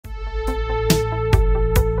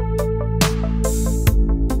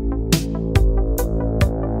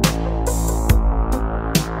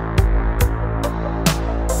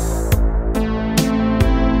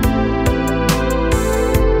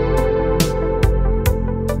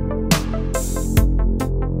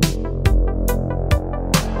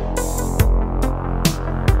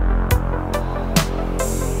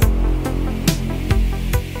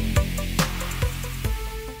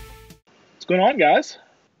on, guys?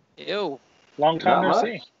 Ew. Long time Not no much.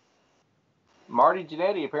 see. Marty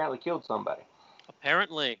Jannetty apparently killed somebody.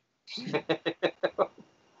 Apparently.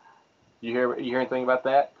 You hear anything about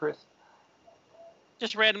that, Chris?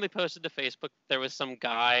 Just randomly posted to Facebook there was some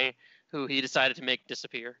guy who he decided to make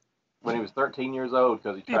disappear. When he was 13 years old,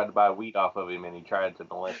 because he tried to buy wheat off of him and he tried to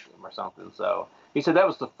molest him or something. So he said that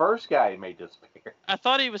was the first guy he made disappear. I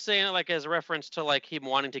thought he was saying it like as a reference to like him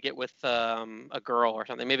wanting to get with a girl or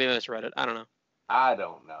something. Maybe I misread it. I don't know. I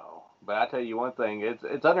don't know, but I tell you one thing: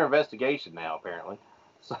 it's under investigation now, apparently.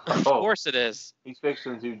 So Of course it is. He's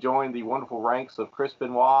fixing to join the wonderful ranks of Chris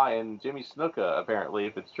Benoit and Jimmy Snuka, apparently,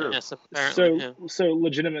 if it's true. Yes, apparently. So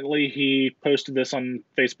legitimately, he posted this on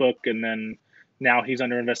Facebook, and then now he's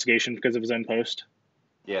under investigation because of his own post.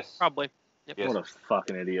 Yes, probably. Yep. Yes. What a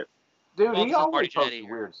fucking idiot! Dude, Well, he always posts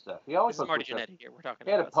weird stuff. He always posts Marty stuff. Jannetty here. We're talking.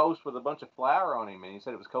 He had a post with a bunch of flour on him, and he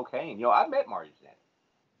said it was cocaine. You know, I met Marty Jannetty.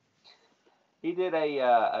 He did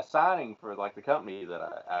a signing for like the company that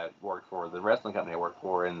I worked for, the wrestling company I worked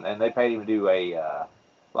for, and they paid him to do a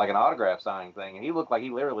like an autograph signing thing, and he looked like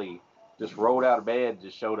he literally just rolled out of bed,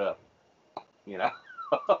 just showed up, you know.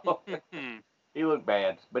 He looked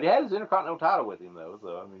bad, but he had his Intercontinental title with him though,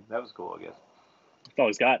 so I mean that was cool, I guess. That's all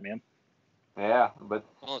he's got, man. Yeah, but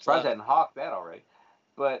surprised hadn't hawked that already.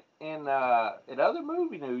 But in other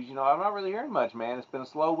movie news, you know, I'm not really hearing much, man. It's been a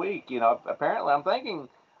slow week, you know. Apparently, I'm thinking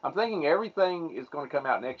everything is going to come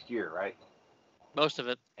out next year, right? Most of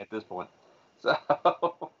it. At this point. So,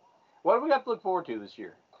 what do we got to look forward to this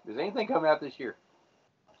year? Is anything coming out this year?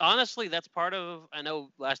 Honestly, that's part of. I know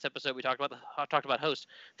last episode we talked about Host.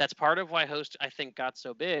 That's part of why Host I think got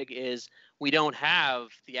so big is we don't have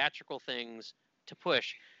theatrical things to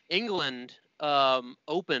push. England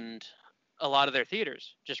opened a lot of their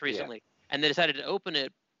theaters just recently, and they decided to open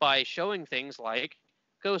it by showing things like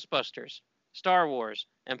Ghostbusters, Star Wars,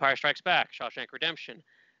 Empire Strikes Back, Shawshank Redemption.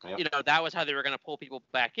 Yep. You know, that was how they were going to pull people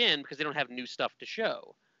back in because they don't have new stuff to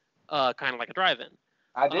show, kind of like a drive-in.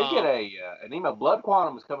 I did get an email. Blood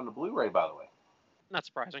Quantum is coming to Blu-ray, by the way. Not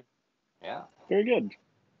surprising. Yeah. Very good.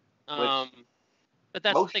 But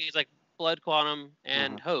that's the thing. It's like Blood Quantum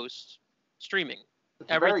and Host streaming. It's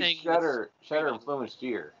everything very Shudder influenced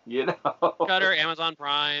year, you know. Shudder, Amazon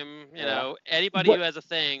Prime, you know, anybody who has a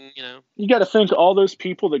thing, you know. You got to think all those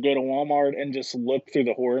people that go to Walmart and just look through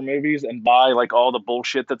the horror movies and buy like all the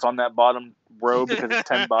bullshit that's on that bottom row because it's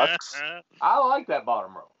 $10. I like that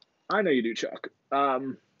bottom row. I know you do, Chuck.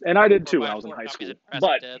 And I did too when I was in high school.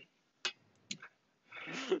 But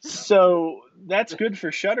so that's good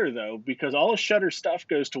for Shudder though, because all the Shudder stuff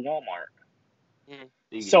goes to Walmart.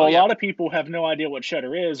 So a lot of people have no idea what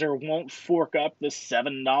Shudder is or won't fork up the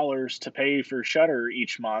 $7 to pay for Shudder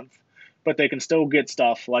each month, but they can still get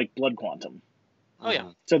stuff like Blood Quantum. Oh yeah.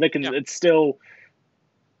 So they can they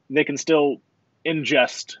can still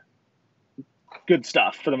ingest good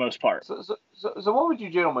stuff for the most part. So what would you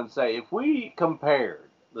gentlemen say if we compared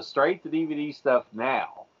the straight to DVD stuff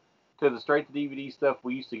now to the straight to DVD stuff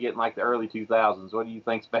we used to get in like the early 2000s? What do you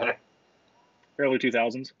think's better? Early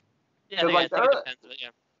 2000s? Yeah, I think it depends. Yeah.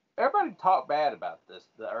 Everybody talked bad about the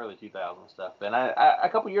early 2000s stuff. And I a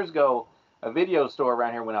couple years ago, a video store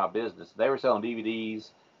around here went out of business. They were selling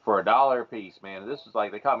DVDs for $1 a piece, man. This was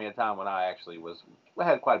like, they caught me at a time when I actually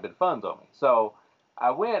had quite a bit of funds on me. So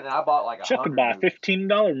I went and I bought like 100 Chuck could buy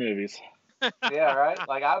 $15 movies. Yeah, right?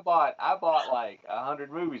 Like I bought like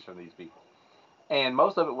 100 movies from these people. And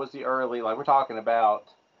most of it was the early, like we're talking about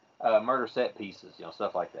murder set pieces, you know,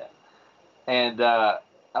 stuff like that. And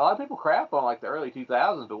a lot of people crap on like the early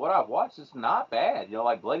 2000s, but what I've watched is not bad. You know,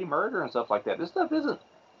 like Bloody Murder and stuff like that. This stuff is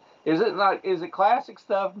it classic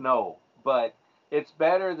stuff? No, but it's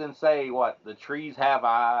better than say what The Trees Have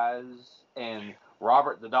Eyes and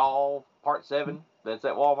Robert the Doll Part 7. That's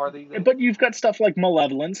at Walmart these days. But you've got stuff like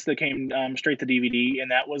Malevolence that came straight to DVD,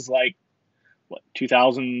 and that was like what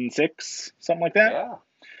 2006, something like that. Yeah.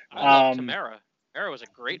 I love Tamara. Tamara was a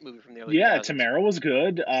great movie from the early 2000s. Tamara was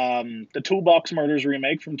good. The Toolbox Murders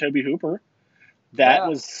remake from Tobe Hooper. That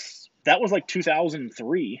was like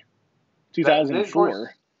 2003,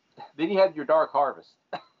 2004. Then you had your Dark Harvest,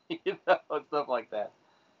 you know, and stuff like that.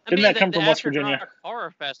 Didn't that come from West Virginia? Dark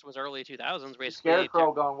Horror Fest was early 2000s, basically.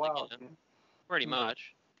 Scarecrow Gone Wild. Pretty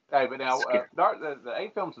much. Hey, but now the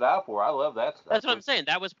 8 films to die for, I love that stuff. That's what I'm saying.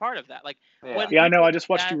 That was part of that. Like, I know. I just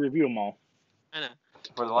watched you review them all. I know.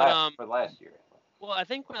 For the last year. Well, I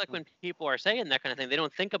think when people are saying that kind of thing, they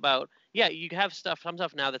don't think about, you have some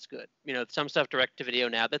stuff now that's good. You know, some stuff direct to video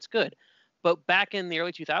now that's good. But back in the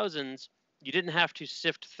early 2000s, you didn't have to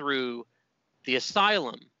sift through the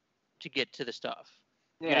Asylum to get to the stuff.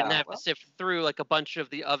 Yeah, you didn't have to sift through like a bunch of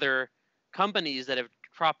the other companies that have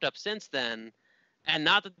cropped up since then And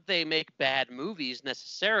not that they make bad movies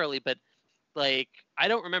necessarily, but like I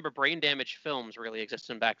don't remember Brain Damage Films really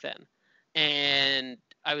existing back then. And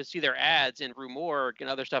I would see their ads in Rue Morgue and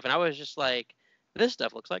other stuff, and I was just like, this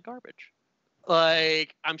stuff looks like garbage.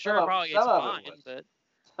 Like, I'm sure it probably is fine,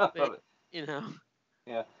 but you know.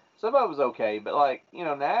 Yeah, some of it was okay, but like,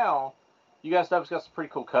 now you got stuff that's got some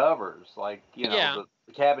pretty cool covers, like, the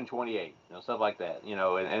Cabin 28, stuff like that,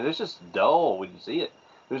 and it's just dull when you see it.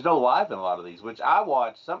 There's no life in a lot of these, which I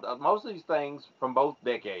watch. Most of these things from both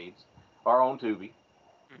decades are on Tubi,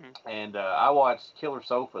 and I watched Killer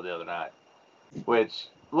Sofa the other night, which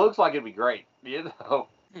looks like it'd be great. It's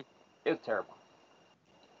terrible,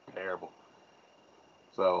 terrible.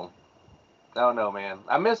 So I don't know, man.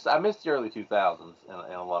 I miss the early 2000s in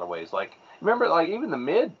a lot of ways. Like, remember, like, even the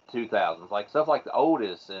mid 2000s, like stuff like the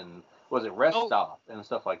Otis and was it Rest Stop and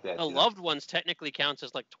stuff like that. The Loved Ones technically counts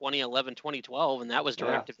as like 2011, 2012, and that was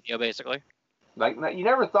direct to video basically. Like, you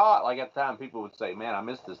never thought, like, at the time people would say, man, I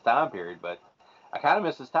miss this time period, but I kind of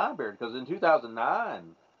miss this time period because in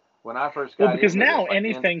 2009, when I first got because into now this, like,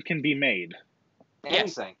 anything can be made.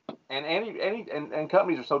 Anything. Yes. And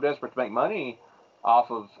companies are so desperate to make money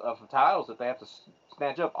off of titles that they have to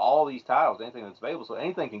snatch up all these titles, anything that's available, so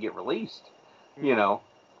anything can get released,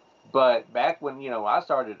 But back when, I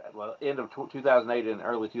started end of 2008 and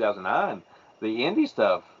early 2009, the indie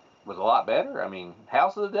stuff was a lot better. I mean,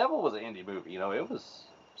 House of the Devil was an indie movie. It was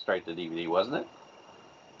straight to DVD, wasn't it?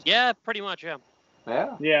 Yeah, pretty much, yeah.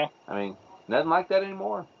 Yeah. Yeah. I mean, nothing like that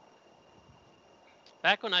anymore.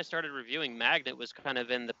 Back when I started reviewing, Magnet was kind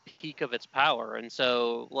of in the peak of its power, and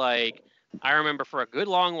so, like, I remember for a good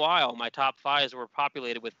long while, my top fives were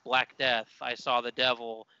populated with Black Death, I Saw the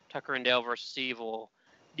Devil, Tucker and Dale vs. Evil.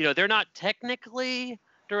 They're not technically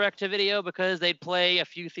direct-to-video because they'd play a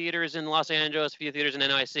few theaters in Los Angeles, a few theaters in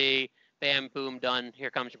NYC, bam, boom, done, here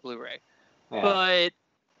comes your Blu-ray. Yeah. But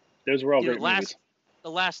those were all great movies. The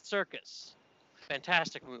Last Circus,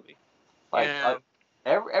 fantastic movie. Like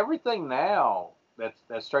everything now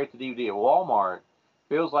that's straight to DVD at Walmart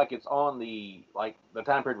feels like it's on the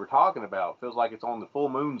time period we're talking about. Feels like it's on the Full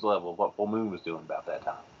Moon's level of what Full Moon was doing about that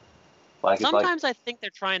time. Sometimes I think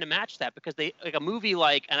they're trying to match that because they like a movie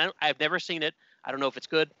like, and I've never seen it. I don't know if it's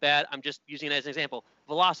good, bad. I'm just using it as an example.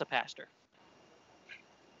 Velocipaster.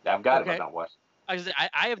 I've got it, but not watched.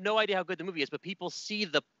 I have no idea how good the movie is, but people see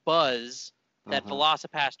the buzz that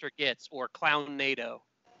Velocipaster gets or Clownado.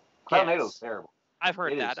 Clownado's terrible. I've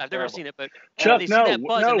heard that. I've never seen it, but Chuck, no,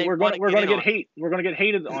 we're going to get hate. We're going to get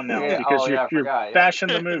hated on now because you're bashing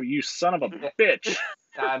the movie. You son of a bitch!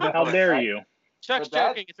 How dare you? Chuck's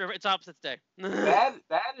joking. It's Opposites Day. that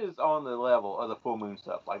is on the level of the Full Moon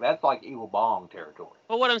stuff. Like, that's like Evil Bong territory.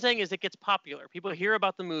 But what I'm saying is, it gets popular. People hear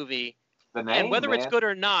about the movie, and whether it's good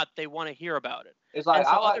or not, they want to hear about it. It's like, and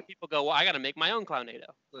so other people go, "Well, I got to make my own Clownado."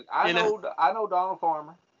 Look, I know Donald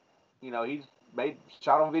Farmer. He's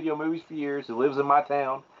shot on video movies for years. He lives in my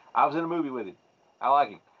town. I was in a movie with him. I like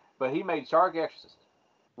him. But he made Shark Exorcist,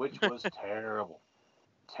 which was terrible.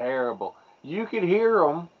 Terrible. You could hear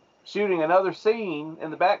him shooting another scene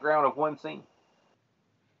in the background of one scene.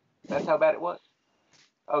 That's how bad it was.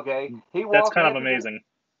 Okay. That's kind of amazing.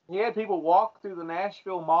 He had people walk through the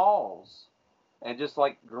Nashville malls and just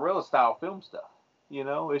like guerrilla style film stuff.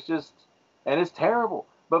 It's just, and it's terrible.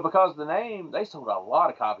 But because of the name, they sold a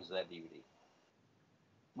lot of copies of that DVD.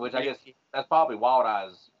 Which I guess that's probably Wild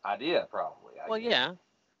Eye's idea, probably. I guess. Yeah.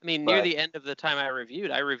 I mean, near the end of the time I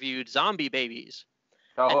reviewed Zombie Babies.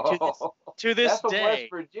 Oh, to this that's day,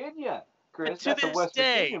 West Virginia, Chris. To this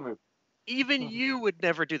day, even you would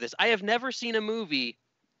never do this. I have never seen a movie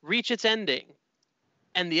reach its ending,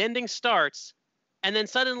 and the ending starts, and then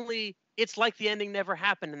suddenly it's like the ending never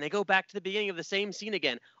happened, and they go back to the beginning of the same scene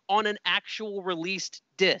again on an actual released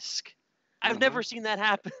disc. I've never seen that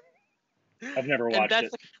happen. I've never watched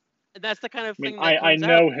it. That's the kind of thing. I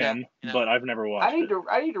know him, but I've never watched it.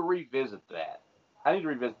 I need to revisit that.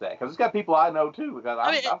 Because it's got people I know too. Because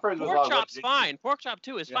I'm friends with a lot of Pork Chop's fine. Pork Chop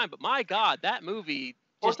 2 is fine, but my God, that movie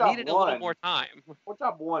just needed a little more time. Pork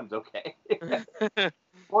Chop 1's okay.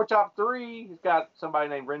 Pork Chop 3 has got somebody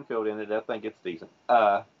named Renfield in it. I think it's decent.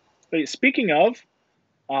 Wait, speaking of,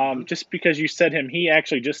 just because you said him, he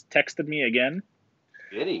actually just texted me again.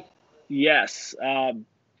 Did he? Yes.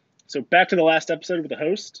 So back to the last episode with the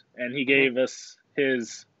host, and he gave us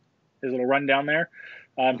his little rundown there.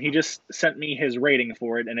 He just sent me his rating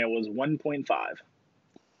for it, and it was 1.5.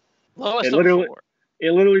 Lowest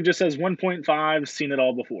it literally just says 1.5, seen it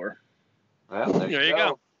all before. Well, there you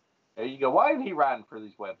go. There you go. Why isn't he writing for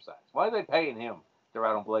these websites? Why are they paying him to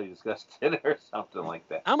write on Bloody Disgusting or something like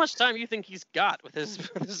that. How much time do you think he's got with his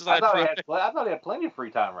I thought he had plenty of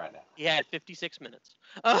free time right now. He had 56 minutes.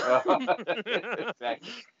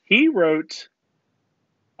 Exactly. He wrote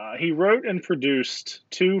and produced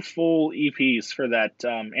 2 full EPs for that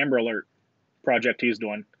Amber Alert project he's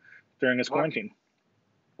doing during his quarantine.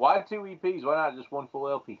 Why 2 EPs? Why not just 1 full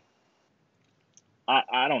LP?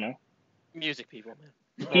 I don't know. Music people, man.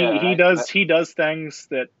 He does things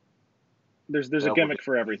that there's a gimmick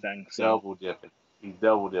for everything. So. Double dipping. He's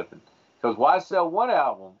double dipping. Because why sell 1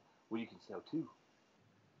 album when you can sell 2?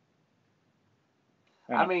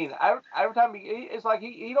 I mean, every time it's like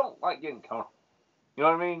he don't like getting comfortable. You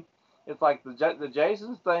know what I mean? It's like the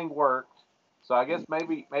Jason's thing worked, so I guess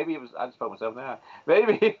maybe it was. I just put myself now.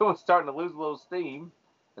 Maybe it was starting to lose a little steam,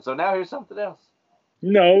 and so now here's something else.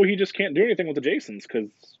 No, he just can't do anything with the Jasons because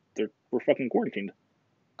we're fucking quarantined.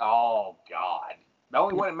 Oh God! The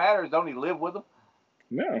only one that matters is don't he live with them?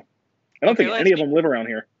 No, I don't think any of them live around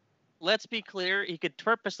here. Let's be clear. He could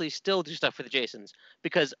purposely still do stuff with the Jasons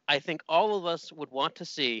because I think all of us would want to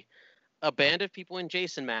see a band of people in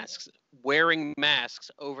Jason masks wearing masks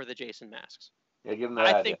over the Jason masks. Yeah, give them that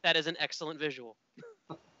idea. I think that is an excellent visual.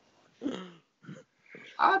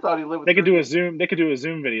 I thought he lived with They could do a Zoom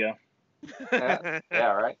video. Yeah,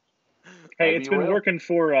 right. Hey, maybe it's been working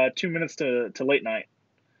for 2 minutes to late night.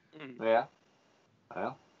 Yeah.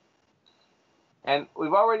 Well. And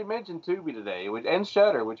we've already mentioned Tubi today, and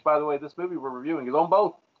Shudder, which, by the way, this movie we're reviewing is on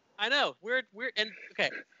both. I know. We're and okay.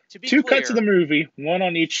 To be 2 clear, cuts of the movie, 1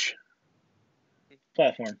 on each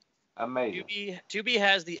platform. Amazing. Tubi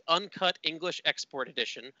has the uncut English export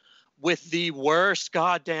edition with the worst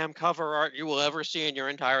goddamn cover art you will ever see in your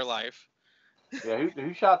entire life. Yeah,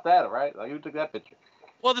 who shot that, right? Like, who took that picture?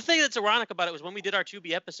 Well, the thing that's ironic about it was when we did our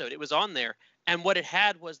Tubi episode, it was on there, and what it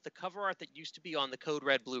had was the cover art that used to be on the Code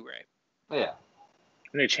Red Blu-ray. Yeah.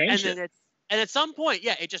 And they changed it. And at some point,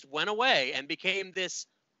 yeah, it just went away and became this.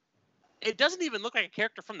 It doesn't even look like a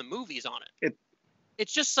character from the movies on it.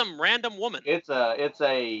 It's just some random woman. It's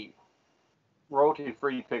a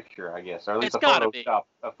royalty-free picture, I guess, or at least a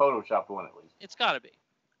Photoshop one at least. It's got to be.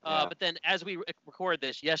 Yeah. But then, as we record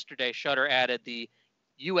this yesterday, Shudder added the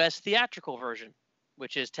U.S. theatrical version,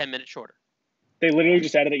 which is 10 minutes shorter. They literally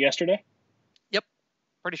just added it yesterday? Yep,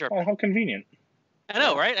 pretty sure. Oh, how convenient. I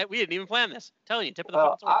know, right? We didn't even plan this. I'm telling you, tip of the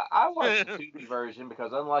fucking sword. I watched the Tubi version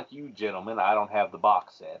because, unlike you gentlemen, I don't have the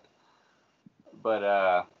box set. But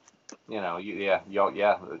rub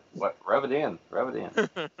it in.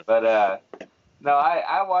 But no,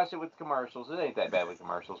 I watched it with commercials. It ain't that bad with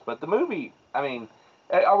commercials. But the movie, I mean,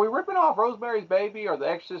 are we ripping off Rosemary's Baby or The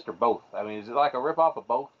Exorcist or both? I mean, is it like a rip off of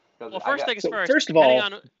both? Well, first things first. First of all, I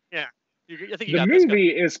think you the movie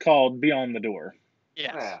is called Beyond the Door.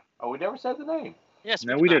 Yes. Yeah. Oh, we never said the name. Yes.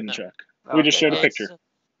 No, we didn't, Chuck. Okay. We just showed a picture.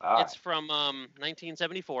 It's from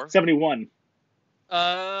 1974. 71.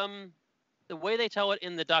 The way they tell it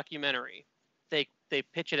in the documentary, they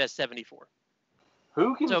pitch it as 74.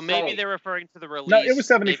 Who can say? So maybe they're referring to the release. No, it was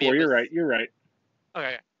 74. You're right.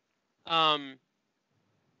 Okay. But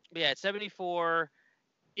yeah, it's 74.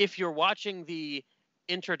 If you're watching the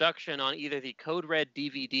introduction on either the Code Red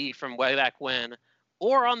DVD from way back when,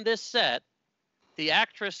 or on this set, the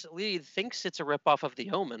actress lead thinks it's a ripoff of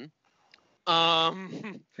The Omen.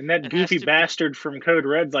 And that goofy bastard from Code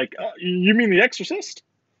Red's like, you mean The Exorcist?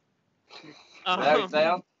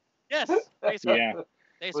 Yes. Basically. Yeah.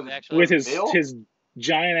 Basically, actually. With his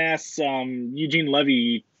giant ass Eugene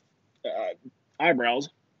Levy eyebrows.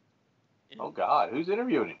 Oh God, who's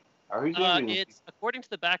interviewing him? Or who's it's according to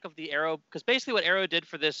the back of the Arrow, because basically what Arrow did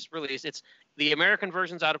for this release, it's the American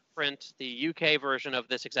version's out of print. The UK version of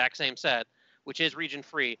this exact same set, which is region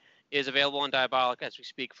free, is available on Diabolic as we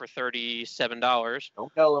speak for $37.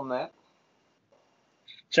 Don't tell them that.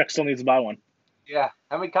 Chuck still needs to buy one. Yeah.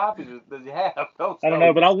 How many copies does he have? I don't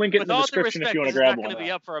know, but I'll link it in the description if you want to grab one. It's not going to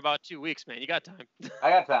be up for about 2 weeks, man. You got time. I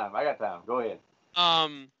got time. Go ahead.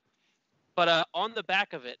 But on the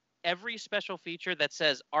back of it, every special feature that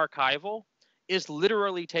says archival is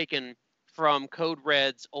literally taken from Code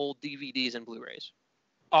Red's old DVDs and Blu-rays.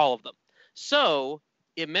 All of them. So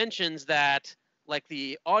it mentions that like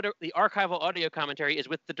the archival audio commentary is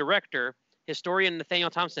with the director, historian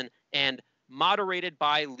Nathaniel Thompson, and moderated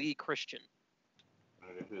by Lee Christian.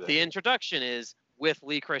 The introduction is with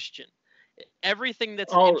Lee Christian. Everything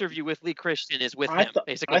that's an interview with Lee Christian is with him,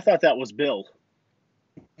 basically. I thought that was Bill.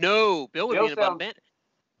 No, Bill would be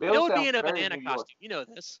in a banana costume. You know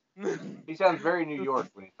this. He sounds very New York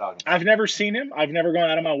when he's talking. I've never seen him. I've never gone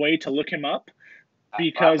out of my way to look him up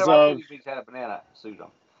he's had a banana suit on.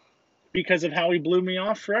 Because of how he blew me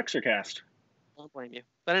off for Exorcast. don't blame you.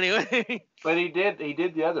 But anyway. But he did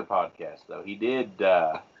the other podcast though. He did.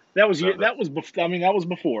 That was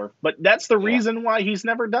before. But that's the reason why he's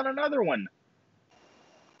never done another one.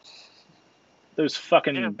 Those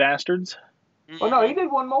fucking bastards. Well, no, he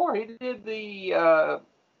did one more. He did the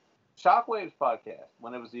Shockwaves podcast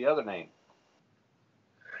when it was the other name.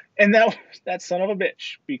 And that son of a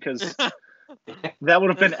bitch, because that would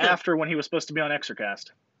have been after when he was supposed to be on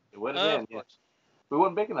Exorcast. It would have been. Yeah. We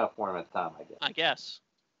weren't big enough for him at the time, I guess.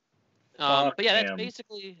 But yeah, that's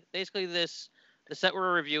basically this. The set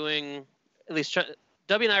we're reviewing, at least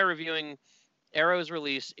W and I are reviewing Arrow's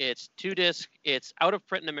release. It's 2-disc. It's out of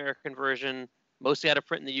print in American version, mostly out of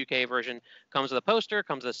print in the UK version. Comes with a poster.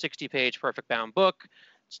 Comes with a 60-page perfect bound book.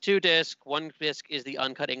 It's 2-disc. One disc is the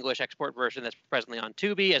uncut English export version that's presently on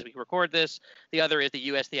Tubi as we record this. The other is the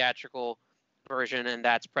US theatrical version, and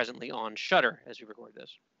that's presently on Shudder as we record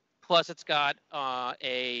this. Plus, it's got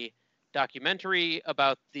a documentary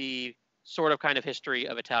about the sort of kind of history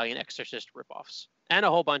of Italian Exorcist ripoffs, and a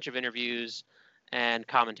whole bunch of interviews and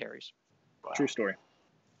commentaries. Wow. True story.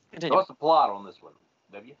 Continue. What's the plot on this one,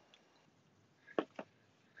 W?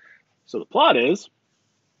 So the plot is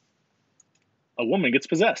a woman gets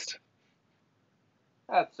possessed.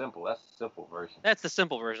 That's simple. That's the simple version. That's the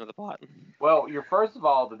simple version of the plot. Well, first of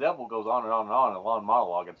all, the devil goes on and on and on in a long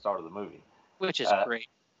monologue at the start of the movie. Which is great.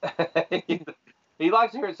 He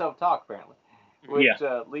likes to hear himself talk, apparently.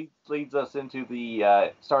 Which leads us into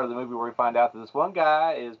the start of the movie where we find out that this one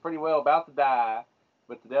guy is pretty well about to die,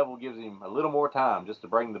 but the devil gives him a little more time just to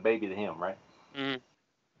bring the baby to him, right?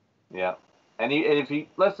 Mm-hmm. Yeah. And if he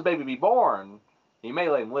lets the baby be born, he may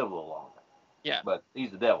let him live a little longer. Yeah. But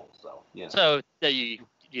he's the devil, so, you know. So, you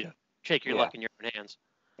shake your luck in your own hands.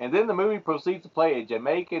 And then the movie proceeds to play a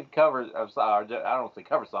Jamaican cover, I don't say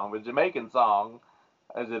cover song, but a Jamaican song.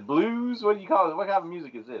 Is it blues? What do you call it? What kind of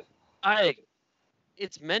music is this?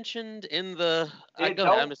 It's mentioned in the... It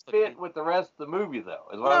don't fit with the rest of the movie, though.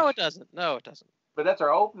 No, it doesn't. But that's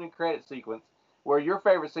our opening credit sequence where your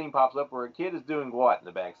favorite scene pops up where a kid is doing what in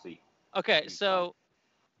the back seat? Okay, so...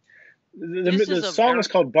 The song is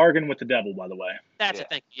called Bargain with the Devil, by the way. That's it.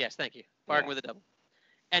 Thank you. Yes, thank you. Bargain with the Devil.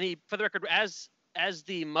 And for the record, as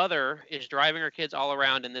the mother is driving her kids all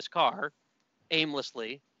around in this car,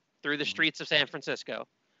 aimlessly, through the streets of San Francisco,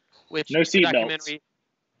 which... No seatbelts.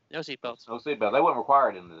 No seatbelts. No seatbelts. They weren't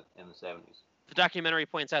required in the 70s. The documentary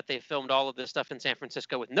points out they filmed all of this stuff in San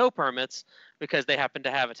Francisco with no permits because they happened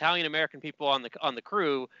to have Italian American people on the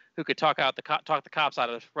crew who could talk the cops out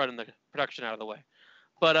of running the production out of the way.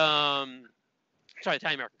 But sorry,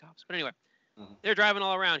 Italian American cops. But anyway, they're driving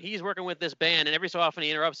all around. He's working with this band, and every so often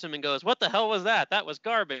he interrupts him and goes, "What the hell was that? That was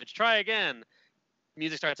garbage. Try again."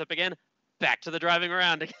 Music starts up again. Back to the driving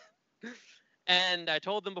around again. And I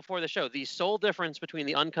told them before the show, the sole difference between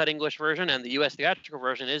the uncut English version and the U.S. theatrical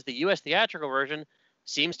version is the U.S. theatrical version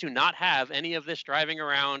seems to not have any of this driving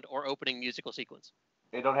around or opening musical sequence.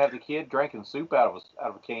 They don't have the kid drinking soup out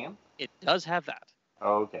of a can? It does have that.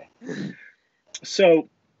 Oh, okay. So,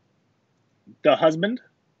 the husband,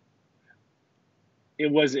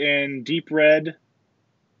 it was in Deep Red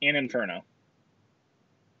and Inferno.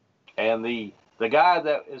 And the guy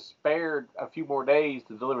that is spared a few more days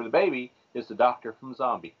to deliver the baby is the doctor from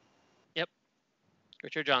Zombie. Yep.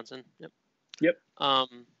 Richard Johnson. Yep.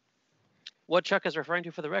 What Chuck is referring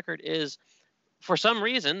to for the record is, for some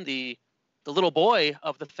reason, the little boy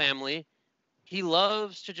of the family, he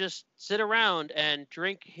loves to just sit around and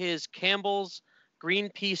drink his Campbell's green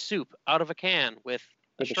pea soup out of a can with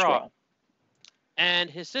a straw. And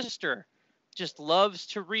his sister just loves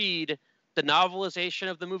to read the novelization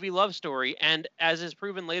of the movie Love Story, and as is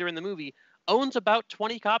proven later in the movie, owns about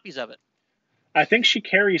 20 copies of it. I think she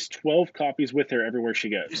carries 12 copies with her everywhere she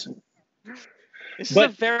goes. This is a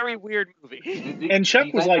very weird movie. And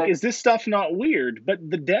Chuck was like, is this stuff not weird? But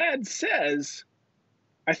the dad says,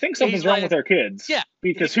 I think something's wrong with our kids. Yeah.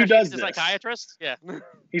 Because who does this? He's a psychiatrist? Yeah.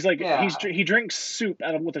 He's like, he drinks soup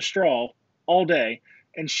with a straw all day,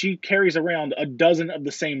 and she carries around a dozen of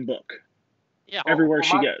the same book. Yeah. Everywhere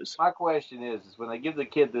she goes. My question is when they give the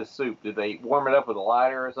kid this soup, do they warm it up with a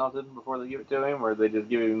lighter or something before they give it to him, or they just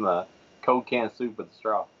give him the cold can soup with a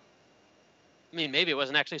straw? I mean, maybe it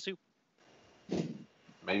wasn't actually soup.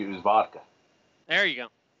 Maybe it was vodka. There you go.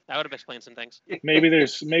 That would have explained some things. Maybe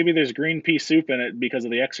there's green pea soup in it because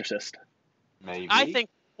of The Exorcist. Maybe. I think.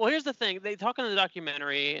 Well, here's the thing. They talk in the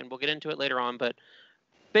documentary, and we'll get into it later on. But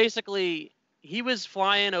basically, he was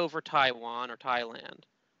flying over Taiwan or Thailand,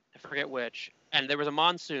 I forget which, and there was a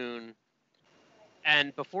monsoon.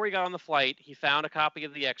 And before he got on the flight, he found a copy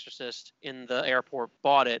of The Exorcist in the airport,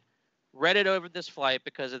 bought it, read it over this flight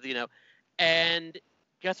because of and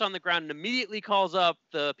gets on the ground and immediately calls up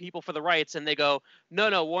the people for the rights, and they go,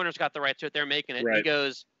 no, Warner's got the rights to it. They're making it. Right. He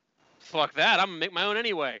goes, fuck that. I'm going to make my own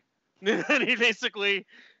anyway. And he basically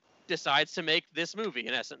decides to make this movie,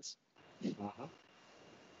 in essence. Uh-huh.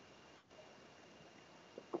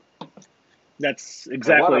 That's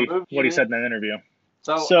exactly what he said in that interview.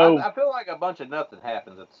 So I feel like a bunch of nothing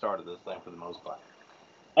happens at the start of this thing for the most part.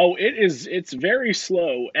 Oh, it's very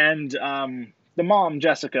slow. And the mom,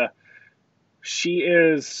 Jessica, she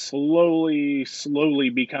is slowly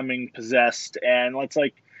becoming possessed. And it's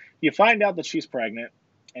like, you find out that she's pregnant,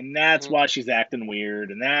 and that's why she's acting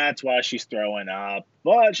weird, and that's why she's throwing up.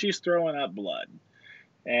 But she's throwing up blood.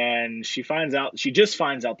 And she just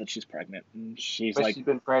finds out that she's pregnant. And she's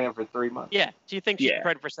been pregnant for 3 months. Yeah, she thinks she's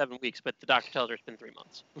pregnant for 7 weeks, but the doctor tells her it's been 3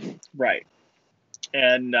 months. Right.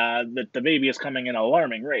 And that the baby is coming in an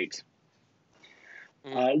alarming rate.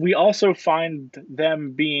 We also find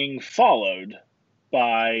them being followed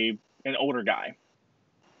by an older guy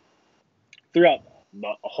throughout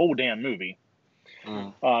the whole damn movie.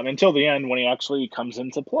 Until the end when he actually comes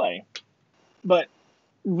into play. But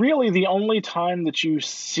really, the only time that you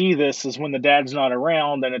see this is when the dad's not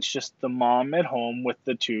around and it's just the mom at home with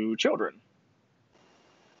the 2 children.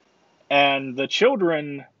 And the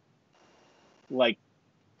children,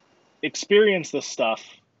 experience this stuff,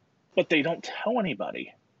 but they don't tell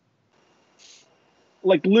anybody.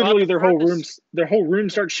 Literally, their whole room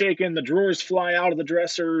starts shaking, the drawers fly out of the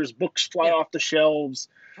dressers, books fly off the shelves.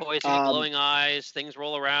 Toys see glowing eyes, things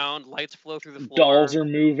roll around, lights flow through the floor. Dolls are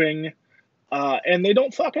moving. And they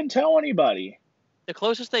don't fucking tell anybody. The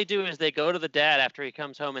closest they do is they go to the dad after he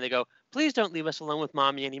comes home and they go, please don't leave us alone with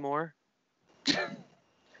mommy anymore.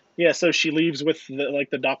 Yeah, so she leaves with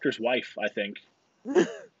the doctor's wife, I think.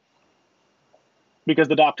 Because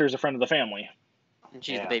the doctor's a friend of the family. And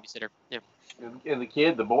she's the babysitter. Yeah. And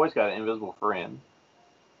the boy's got an invisible friend.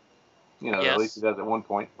 At least he does at one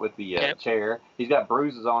point with the chair. He's got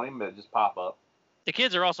bruises on him that just pop up. The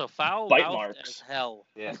kids are also foul-mouthed as hell.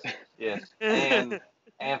 Yes. And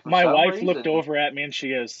my wife looked over at me and she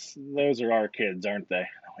goes, "Those are our kids, aren't they?"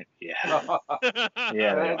 I went, "Yeah."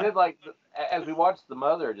 Yeah. And it did, as we watched the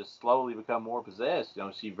mother just slowly become more possessed,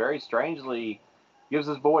 she very strangely gives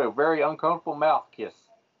this boy a very uncomfortable mouth kiss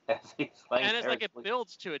as he's laying there. And it's it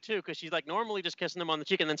builds to it too, because she's normally just kissing him on the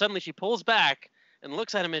cheek, and then suddenly she pulls back and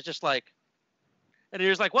looks at him and is just and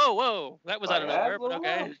you're just whoa, that was out of nowhere, but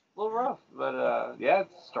okay. A little rough, but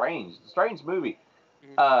it's strange. It's a strange movie.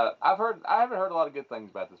 I haven't heard a lot of good things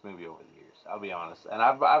about this movie over the years, I'll be honest. And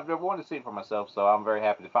I've never wanted to see it for myself, so I'm very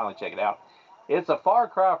happy to finally check it out. It's a far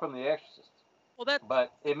cry from The Exorcist.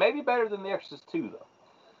 But it may be better than The Exorcist 2, though.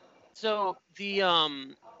 So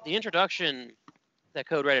the introduction that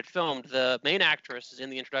Code Red had filmed, the main actress is in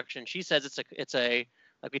the introduction. She says it's a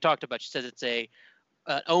like we talked about. She says it's a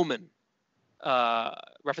omen.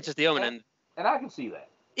 References the Omen, and I can see that.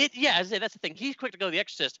 That's the thing. He's quick to go to The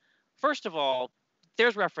Exorcist. First of all,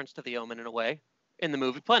 there's reference to the Omen in a way in the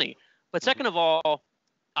movie, plenty. But second of all,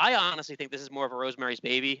 I honestly think this is more of a Rosemary's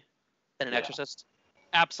Baby than an Exorcist.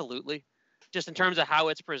 Absolutely, just in terms of how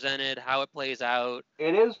it's presented, how it plays out.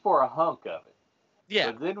 It is for a hunk of it.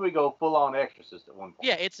 Yeah. But then we go full on Exorcist at one point.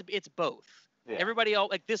 Yeah, it's both. Yeah. Everybody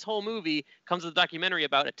this whole movie comes with a documentary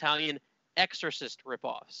about Italian exorcist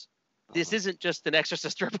ripoffs. This isn't just an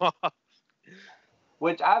Exorcist ripoff.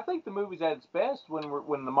 Which I think the movie's at its best when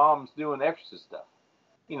the mom's doing Exorcist stuff.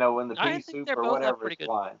 When the pea soup or whatever is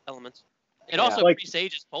flying. Elements. It also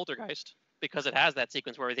presages Poltergeist because it has that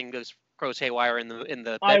sequence where everything goes haywire in the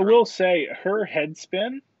bedroom. I will say her head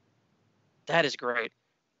spin. That is great.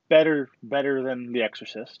 Better than The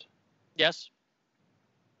Exorcist. Yes.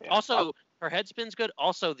 Yeah. Also, her head spin's good.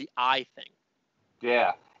 Also, the eye thing.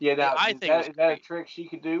 Yeah. Yeah, now, is that a trick she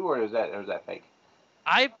could do, or is that fake?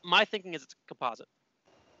 My thinking is it's a composite.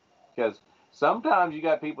 Because sometimes you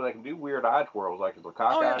got people that can do weird eye twirls, like if they're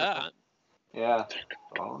cockeyed. Oh, yeah.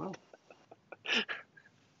 I don't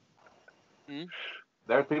know.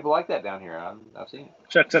 There's people like that down here. I've seen it.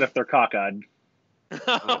 Chuck said if they're cockeyed. They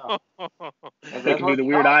can do the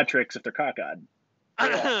weird eye tricks if they're cockeyed.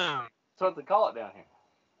 Yeah. That's what they call it down here.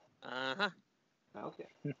 Uh-huh. Okay.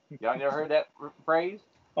 Y'all never heard that phrase?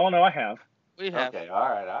 Oh, no, I have. We have. Okay, all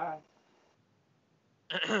right.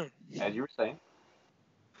 As you were saying.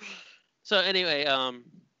 So anyway,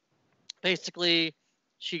 basically,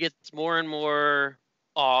 she gets more and more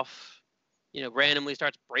off, randomly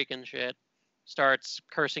starts breaking shit, starts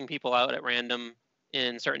cursing people out at random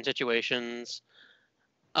in certain situations.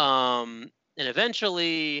 And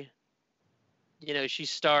eventually, she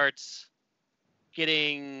starts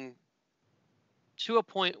getting to a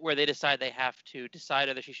point where they decide they have to decide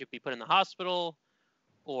whether she should be put in the hospital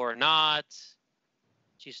or not.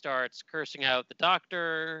 She starts cursing out the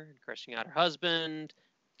doctor, cursing out her husband,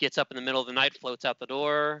 gets up in the middle of the night, floats out the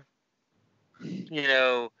door. You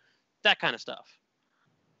know, that kind of stuff.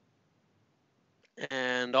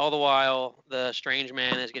 And all the while, the strange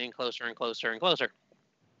man is getting closer and closer and closer.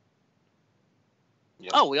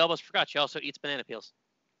 Yep. Oh, we almost forgot. She also eats banana peels.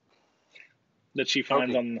 That she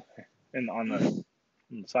finds on the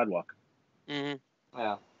sidewalk. Mm-hmm.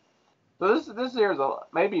 Yeah. So this here's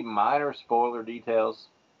maybe minor spoiler details.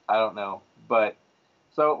 I don't know, but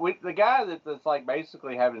so the guy that's like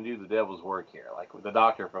basically having to do the devil's work here, like the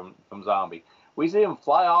doctor from Zombie, we see him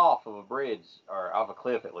fly off of a bridge or off a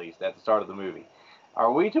cliff at least at the start of the movie.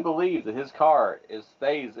 Are we to believe that his car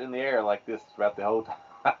stays in the air like this throughout the whole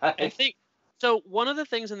time? I think so. One of the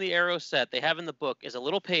things in the Arrow set they have in the book is a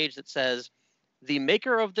little page that says the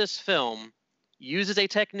maker of this film uses a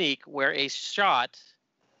technique where a shot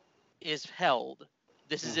is held.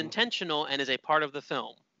 This is intentional and is a part of the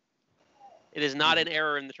film. It is not an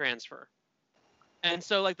error in the transfer. And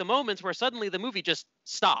so, like, the moments where suddenly the movie just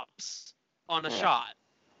stops on a shot,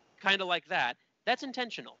 kind of like that, that's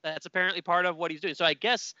intentional. That's apparently part of what he's doing. So I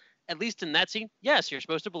guess, at least in that scene, yes, you're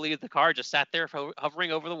supposed to believe the car just sat there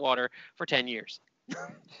hovering over the water for 10 years.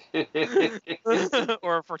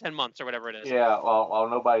 Or for 10 months or whatever it is. Yeah, well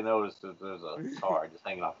nobody noticed that there's a car just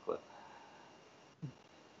hanging off the cliff.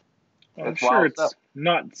 Well, I'm sure it's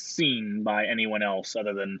not seen by anyone else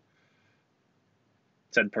other than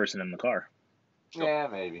said person in the car. Sure. Yeah,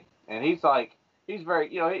 maybe. And he's very,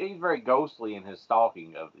 he's very ghostly in his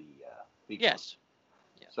stalking of the people. Yes.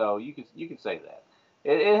 So you could say that.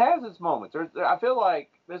 It has its moments. I feel like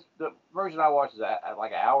the version I watched is at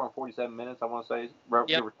like an hour and 47 minutes. I want to say.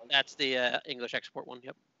 Yep, that's the English export one.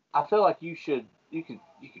 Yep. I feel like you could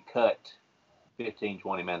cut 15,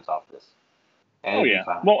 20 minutes off this. Oh yeah.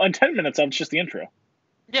 Well, and 10 minutes of it's just the intro.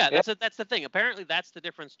 Yeah, that's the thing. Apparently, that's the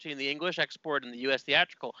difference between the English export and the U.S.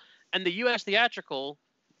 theatrical. And the U.S. theatrical,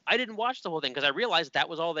 I didn't watch the whole thing because I realized that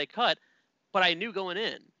was all they cut, but I knew going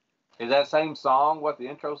in. Is that same song what the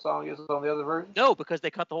intro song is on the other version? No, because they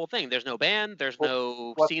cut the whole thing. There's no band. There's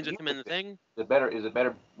no scenes with him in the thing. Is it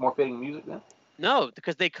better, more fitting music then? No,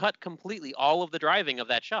 because they cut completely all of the driving of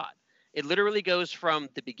that shot. It literally goes from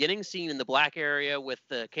the beginning scene in the black area with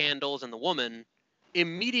the candles and the woman,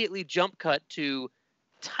 immediately jump cut to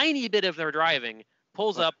tiny bit of their driving,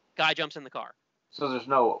 pulls up, guy jumps in the car. So there's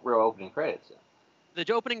no real opening credits then?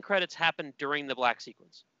 The opening credits happen during the black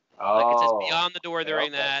sequence. Oh, like it says beyond the door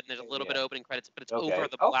during that, and there's a little bit of opening credits, but it's over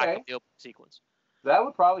the black of the opening sequence. That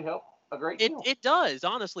would probably help a great deal. It does,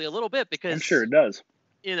 honestly, a little bit, because... I'm sure it does.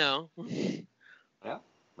 You know. Yeah,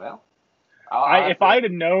 well... if I'd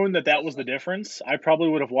have known that was the difference, I probably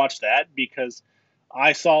would have watched that, because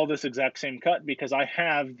I saw this exact same cut because I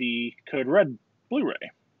have the Code Red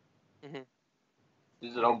Blu-ray. Mm-hmm.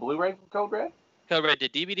 Is it on Blu-ray from Code Red? Code Red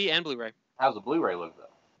did DVD and Blu-ray. How's the Blu-ray look, though?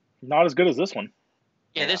 Not as good as this one.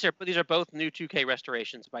 Yeah, these are both new 2K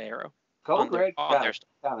restorations by Arrow. Code Red kind of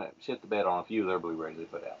shit the bed on a few of their Blu-rays they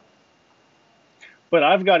put out. But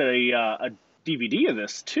I've got a DVD of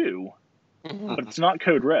this, too. But it's not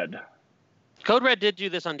Code Red. Code Red did do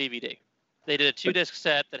this on DVD. They did a 2-disc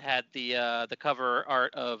set that had the cover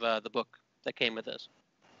art of the book that came with this.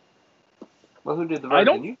 Well, who did the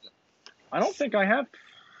version? I don't think I have.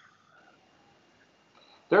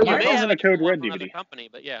 There was a Code Red DVD. Company,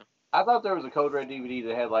 but yeah. I thought there was a Code Red DVD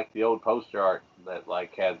that had like the old poster art that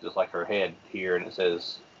like had just like her head here, and it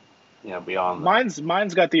says, beyond.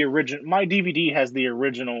 Mine's got the original. My DVD has the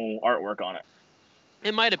original artwork on it.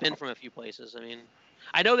 It might have been from a few places. I mean,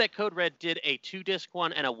 I know that Code Red did a 2-disc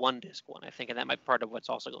one and a 1-disc one, I think, and that might be part of what's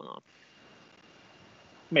also going on.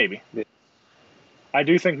 Maybe. Yeah. I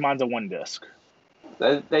do think mine's a 1-disc.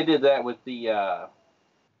 They did that with the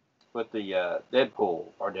Deadpool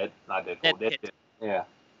or not Deadpool. Deadpool. Yeah.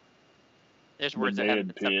 There's words that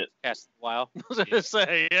haven't been cast in a while. I was going to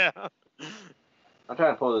say, yeah. I'm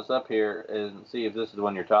trying to pull this up here and see if this is the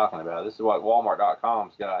one you're talking about. This is what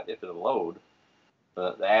Walmart.com's got. If it'll load,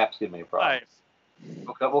 the app's giving me a problem. Nice.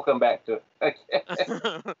 We'll come back to it.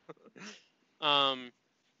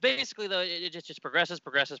 Basically, though, it just progresses.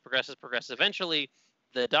 Eventually,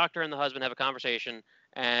 the doctor and the husband have a conversation,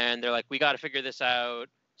 and they're like, "We got to figure this out."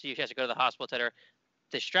 She has to go to the hospital, etc.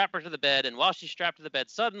 They strap her to the bed, and while she's strapped to the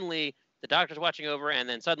bed, suddenly the doctor's watching over, and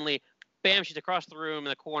then suddenly, bam, she's across the room in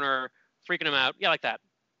the corner, freaking him out. Yeah, like that.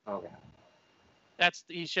 Okay. It's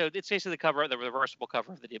basically the cover, the reversible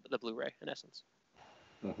cover of the Blu-ray, in essence.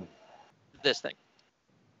 Mm-hmm. This thing.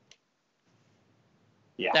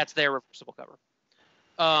 Yeah. That's their reversible cover.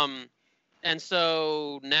 And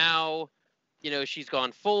so now she's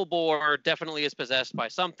gone full bore, definitely is possessed by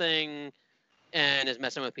something, and is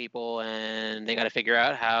messing with people, and they got to figure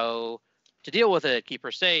out how to deal with it, keep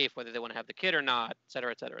her safe, whether they want to have the kid or not, et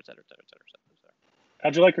cetera, et cetera, et cetera, et cetera, et cetera, et cetera.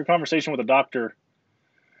 How'd you like her conversation with the doctor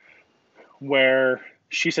where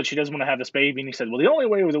she said she doesn't want to have this baby, and he said, well, the only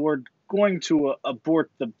way that we're going to abort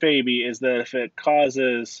the baby is that if it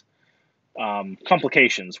causes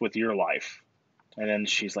complications with your life. And then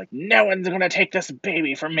she's like, no one's going to take this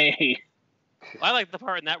baby from me. I like the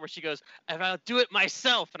part in that where she goes, I'll do it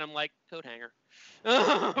myself. And I'm like, coat hanger.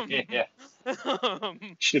 Yeah.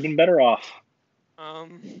 Should have been better off.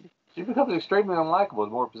 She becomes extremely unlikable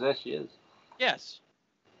the more possessed she is. Yes.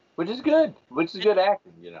 Which is good. Good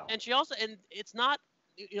acting, And she also, and it's not,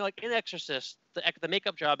 like in Exorcist, the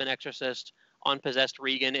makeup job in Exorcist on possessed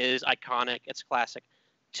Regan is iconic. It's classic.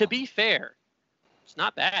 To be fair, it's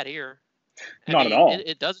not bad here. Not at all.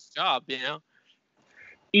 It does its job,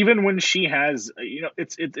 Even when she has,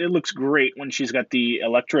 it looks great when she's got the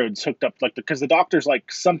electrodes hooked up, because the doctor's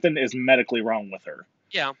like, something is medically wrong with her.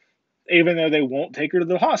 Yeah. Even though they won't take her to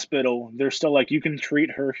the hospital, they're still like, you can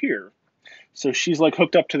treat her here. So she's like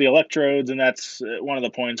hooked up to the electrodes, and that's one of the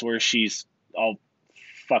points where she's all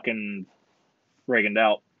fucking Reaganed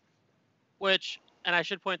out. Which, and I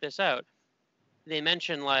should point this out, they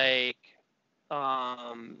mention like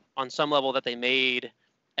on some level that they made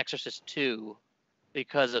Exorcist 2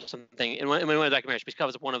 because of something in one of the documentaries,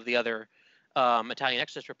 because of one of the other Italian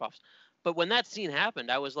Exorcist ripoffs. But when that scene happened,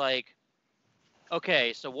 I was like,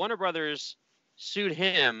 okay, so Warner Brothers sued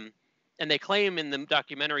him, and they claim in the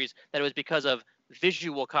documentaries that it was because of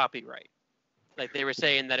visual copyright. Like they were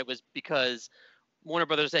saying that it was because Warner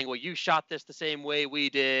Brothers saying, well, you shot this the same way we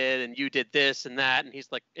did, and you did this and that. And he's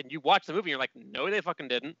like, and you watch the movie, and you're like, no, they fucking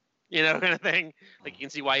didn't. Kind of thing. Like, you can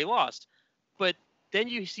see why he lost. But then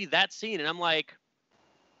you see that scene, and I'm like,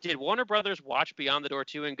 did Warner Brothers watch Beyond the Door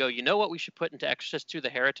 2 and go, you know what we should put into Exorcist 2, The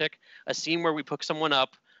Heretic? A scene where we hook someone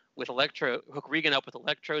up with hook Regan up with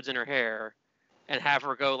electrodes in her hair and have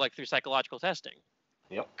her go, like, through psychological testing.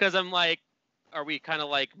 Yep. Because I'm like, are we kind of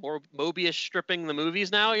like more Mobius stripping the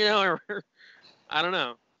movies now, or I don't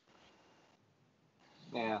know.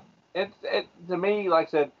 Yeah. It to me, like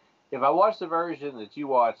I said, if I watch the version that you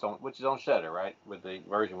watched which is on Shudder, right? With the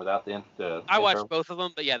version without the I watched both of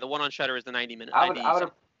them, but yeah, the one on Shudder is the 90-minute. I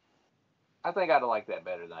think I'd have liked that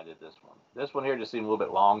better than I did this one. This one here just seemed a little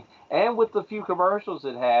bit long, and with the few commercials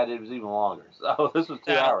it had, it was even longer. So this was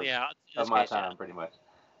 2 hours of my time, pretty much.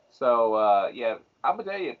 So yeah, I'm gonna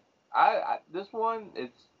tell you, I this one,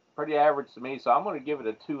 it's pretty average to me, so I'm gonna give it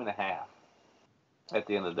a 2.5 at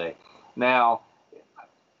the end of the day. Now,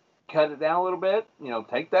 cut it down a little bit,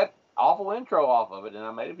 take that awful intro off of it, and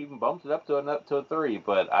I may have even bumped it up to a 3,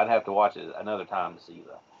 but I'd have to watch it another time to see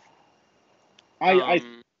though.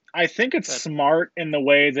 I think it's smart in the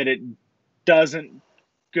way that it doesn't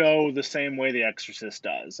go the same way The Exorcist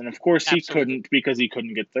does. And of course he couldn't, because he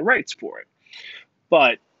couldn't get the rights for it.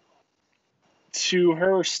 But to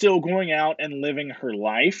her still going out and living her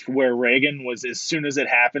life, where Regan was, as soon as it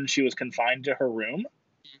happened, she was confined to her room,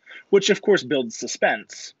 which of course builds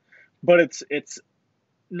suspense. But it's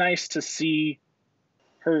nice to see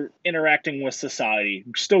her interacting with society,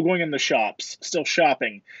 still going in the shops, still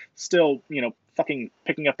shopping, still, fucking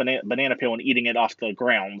picking up a banana peel and eating it off the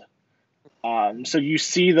ground. So you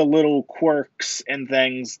see the little quirks and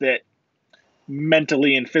things that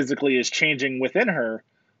mentally and physically is changing within her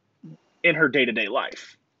in her day-to-day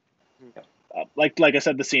life. Like I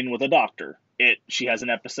said, the scene with the doctor, she has an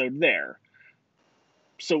episode there.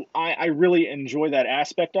 So I really enjoy that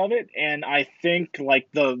aspect of it, and I think like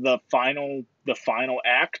the final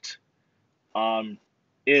act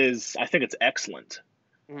is, I think it's excellent.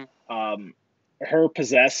 Mm-hmm. Her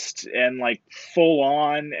possessed and like full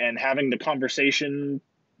on, and having the conversation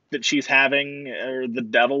that she's having, or the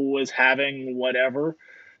devil was having, whatever.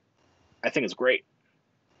 I think it's great.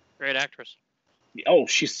 Great actress. Oh,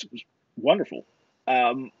 she's wonderful.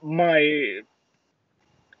 My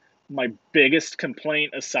biggest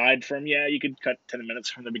complaint, aside from, you could cut 10 minutes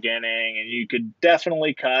from the beginning, and you could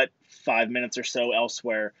definitely cut 5 minutes or so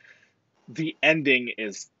elsewhere, the ending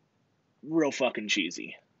is real fucking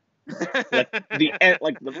cheesy. Like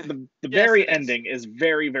the very ending is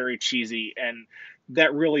very, very cheesy, and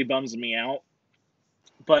that really bums me out.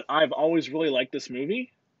 But I've always really liked this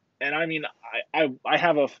movie, and I mean, I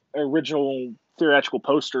have a original theatrical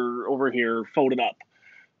poster over here folded up.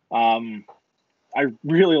 I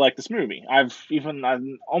really like this movie.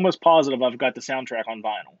 I'm almost positive I've got the soundtrack on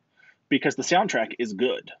vinyl, because the soundtrack is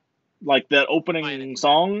good. Like that opening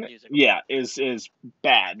song, is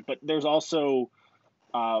bad. But there's also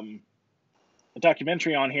a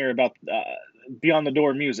documentary on here about Beyond the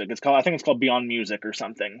Door music. I think it's called Beyond Music or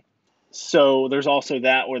something. So there's also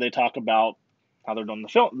that where they talk about how they're doing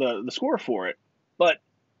the score for it. But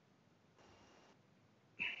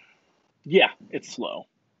yeah, it's slow.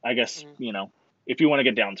 I guess, if you want to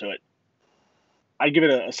get down to it, I give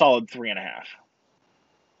it a solid 3.5.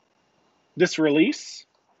 This release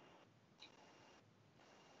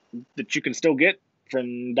that you can still get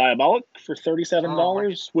from Diabolic for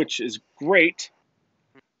 $37, which is great.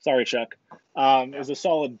 Sorry, Chuck. Is a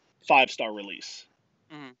solid 5-star release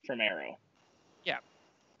from Arrow. Yeah.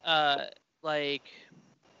 Like,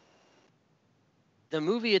 the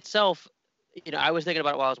movie itself, I was thinking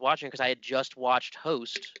about it while I was watching because I had just watched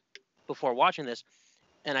Host before watching this,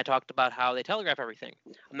 and I talked about how they telegraph everything.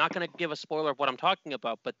 I'm not going to give a spoiler of what I'm talking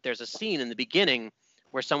about, but there's a scene in the beginning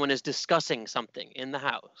where someone is discussing something in the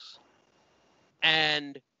house.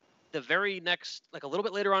 And the very next, like a little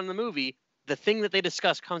bit later on in the movie, the thing that they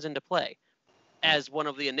discuss comes into play as one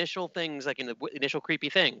of the initial things, like in the initial creepy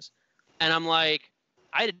things. And I'm like,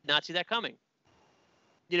 I did not see that coming.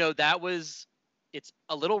 It's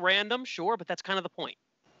a little random, sure, but that's kind of the point.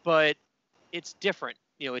 But it's different,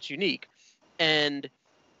 it's unique. And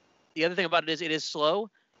the other thing about it is slow.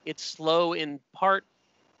 It's slow in part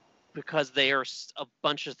because they are a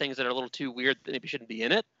bunch of things that are a little too weird that maybe shouldn't be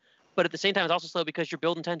in it. But at the same time, it's also slow because you're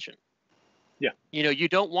building tension. Yeah. You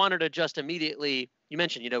don't want her to just immediately, you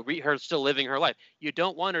mentioned, her still living her life. You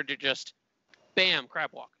don't want her to just, bam,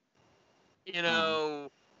 crab walk.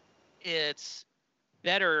 It's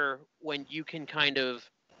better when you can kind of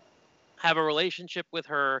have a relationship with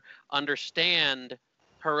her, understand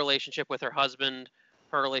her relationship with her husband,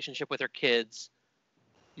 her relationship with her kids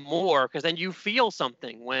more, because then you feel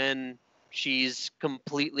something when she's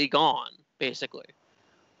completely gone, basically.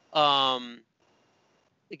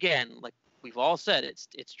 Again, like we've all said,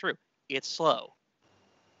 it's true. It's slow.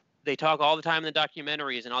 They talk all the time in the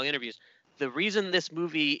documentaries and all the interviews. The reason this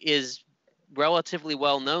movie is relatively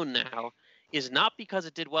well known now is not because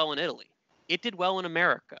it did well in Italy. It did well in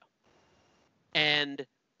America. And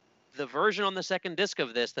the version on the second disc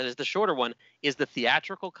of this, that is the shorter one, is the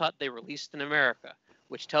theatrical cut they released in America,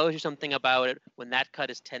 which tells you something about it when that cut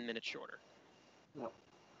is 10 minutes shorter. Yep.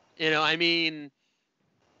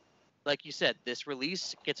 Like you said, this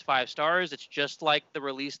release gets 5 stars. It's just like the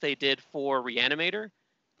release they did for Reanimator,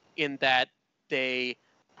 in that they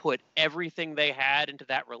put everything they had into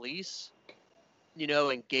that release,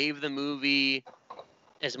 and gave the movie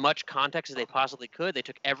as much context as they possibly could. They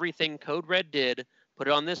took everything Code Red did, put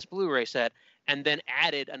it on this Blu-ray set, and then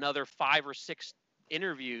added another 5 or 6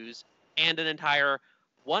 interviews and an entire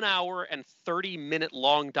 1 hour and 30-minute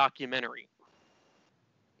long documentary,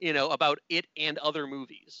 about it and other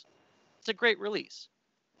movies. It's a great release.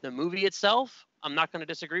 The movie itself, I'm not going to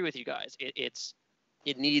disagree with you guys.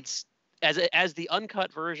 It needs, as the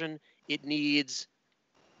uncut version, it needs,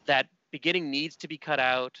 that beginning needs to be cut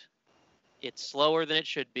out. It's slower than it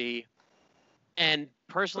should be. And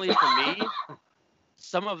personally, for me,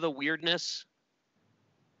 some of the weirdness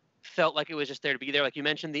felt like it was just there to be there. Like you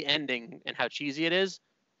mentioned, the ending and how cheesy it is.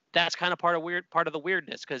 That's kind of part of the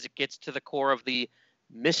weirdness, because it gets to the core of the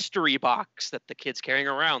mystery box that the kid's carrying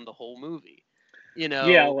around the whole movie.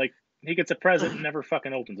 Yeah, like he gets a present and never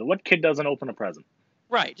fucking opens it. What kid doesn't open a present?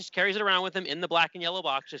 Right, just carries it around with him in the black and yellow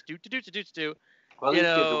box, just do. Well, these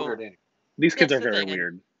kids are weird anyway. These kids are very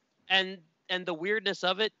weird. And the weirdness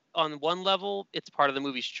of it, on one level, it's part of the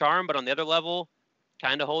movie's charm, but on the other level,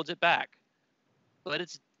 kind of holds it back. But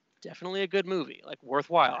it's definitely a good movie, like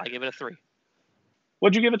worthwhile. I give it a 3.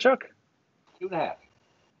 What'd you give it, Chuck? 2.5.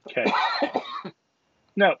 Okay.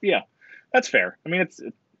 No, yeah, that's fair. I mean, it's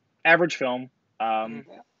average film. I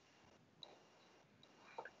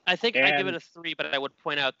think I give it a 3, but I would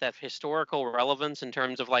point out that historical relevance in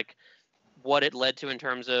terms of like what it led to in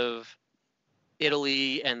terms of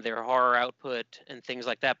Italy and their horror output and things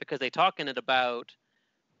like that, because they talk in it about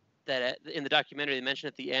that in the documentary. They mentioned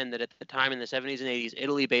at the end that at the time in the 70s and 80s,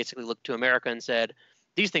 Italy basically looked to America and said,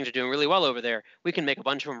 these things are doing really well over there. We can make a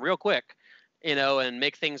bunch of them real quick, and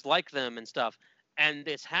make things like them and stuff. And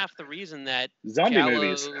it's half the reason that zombie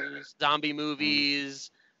movies,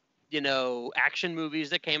 action movies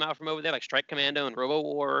that came out from over there, like Strike Commando and Robo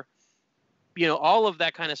War, all of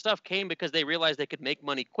that kind of stuff came because they realized they could make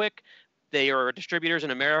money quick. They are distributors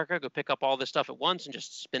in America, go pick up all this stuff at once and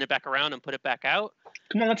just spin it back around and put it back out.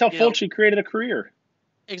 Come on, that's how Fulci created a career.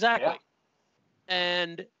 Exactly. Yeah.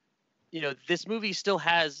 And, this movie still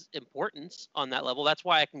has importance on that level. That's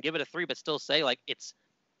why I can give it a 3, but still say, like, it's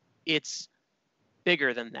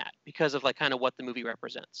bigger than that because of, like, kind of what the movie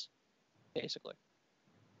represents, basically.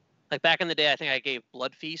 Like, back in the day, I think I gave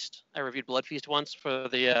Blood Feast. I reviewed Blood Feast once for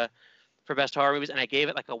for best horror movies, and I gave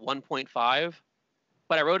it like a 1.5.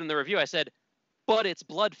 But I wrote in the review, I said, but it's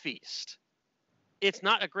Blood Feast. It's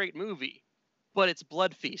not a great movie, but it's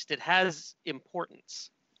Blood Feast. It has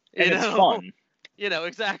importance. And it's fun.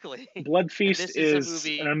 Exactly. Blood Feast is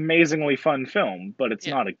an amazingly fun film, but it's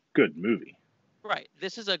not a good movie. Right.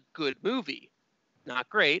 This is a good movie. Not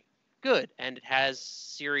great, good. And it has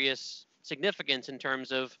serious significance in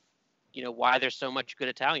terms of, why there's so much good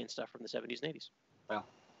Italian stuff from the 70s and 80s. Well,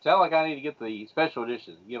 sounds like I need to get the special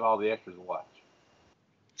edition and give all the extras a watch.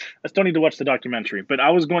 I still need to watch the documentary, but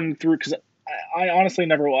I was going through, because I honestly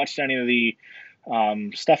never watched any of the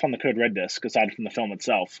stuff on the Code Red disc, aside from the film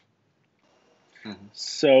itself. Mm-hmm.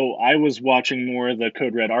 So I was watching more of the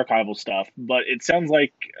Code Red archival stuff, but it sounds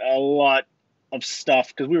like a lot of stuff,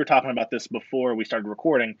 because we were talking about this before we started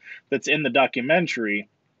recording, that's in the documentary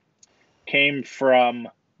came from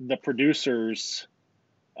the producer's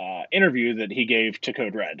interview that he gave to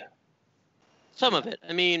Code Red. Some of it.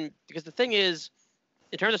 I mean, because the thing is,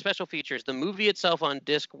 in terms of special features, the movie itself on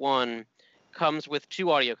disc 1 comes with 2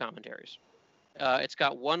 audio commentaries. It's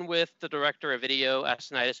got one with the director of video,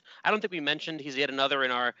 Astonitis. I don't think we mentioned he's yet another in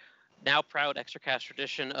our now proud Exorcast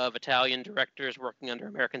tradition of Italian directors working under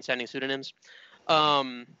American-sounding pseudonyms.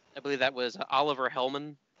 I believe that was Oliver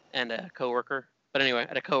Hellman and a co-worker. But anyway,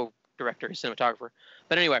 and a co-director, a cinematographer.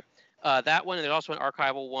 But anyway, that one, and there's also an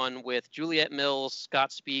archival one with Juliette Mills,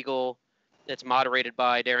 Scott Spiegel. It's moderated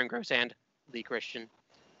by Darren Gross and Lee Christian.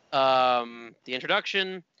 The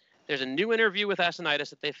introduction... There's a new interview with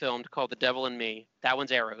Astonitis that they filmed called The Devil and Me. That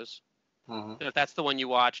one's Arrows. Mm-hmm. So if that's the one you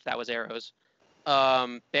watched, that was Arrows.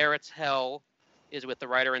 Barrett's Hell is with the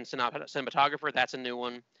writer and cinematographer. That's a new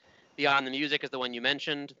one. Beyond the Music is the one you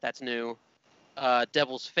mentioned. That's new.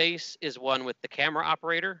 Devil's Face is one with the camera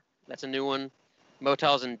operator. That's a new one.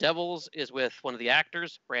 Motels and Devils is with one of the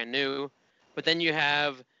actors. Brand new. But then you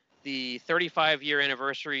have the 35-year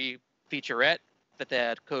anniversary featurette that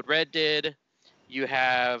the Code Red did. You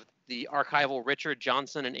have the archival Richard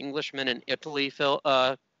Johnson, an Englishman in Italy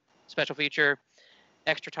special feature,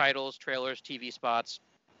 extra titles, trailers, TV spots.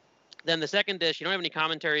 Then the second disc, you don't have any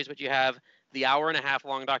commentaries, but you have the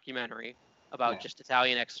hour-and-a-half-long documentary about just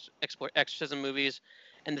Italian exorcism movies.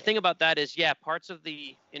 And the thing about that is, parts of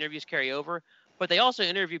the interviews carry over, but they also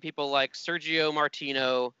interview people like Sergio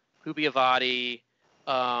Martino, Pupi Avati,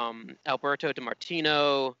 Alberto Di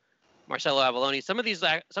Martino, Marcello Avalone. Some of these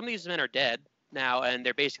men are dead now, and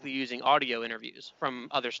they're basically using audio interviews from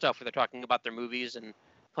other stuff where they're talking about their movies and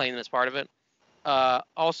playing them as part of it.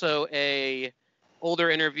 Also a older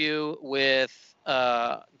interview with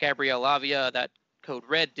Gabrielle Lavia that Code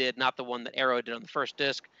Red did, not the one that Arrow did on the first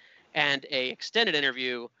disc, and a extended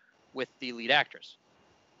interview with the lead actress.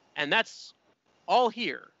 And that's all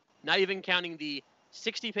here, not even counting the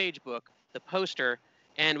 60-page book, the poster,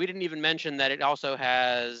 and we didn't even mention that it also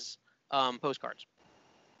has postcards.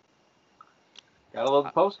 Gotta love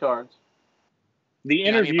the postcards. The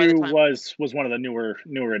interview was one of the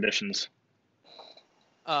newer editions.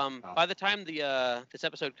 By the time this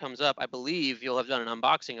episode comes up, I believe you'll have done an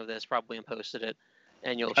unboxing of this, probably, and posted it,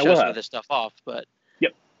 and you'll show some of this stuff off. But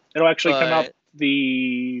yep, it'll actually come out.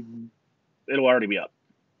 It'll already be up.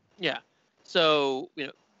 Yeah, so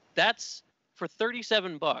that's for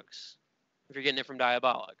 $37 if you're getting it from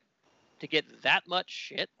Diabolic. To get that much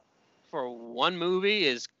shit for one movie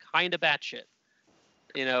is kind of batshit.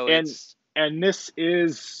 And this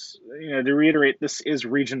is, to reiterate, this is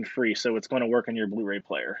region free, so it's going to work on your Blu-ray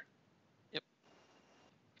player. Yep.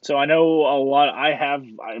 So I know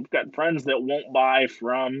I've got friends that won't buy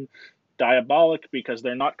from Diabolic because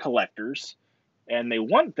they're not collectors, and they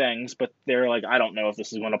want things, but they're like, I don't know if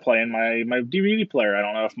this is going to play in my DVD player. I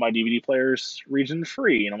don't know if my DVD player's region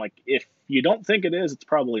free. And I'm like, if you don't think it is, it's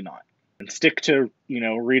probably not. And stick to,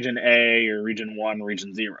 region A or region 1,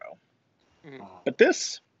 region 0. Mm-hmm. But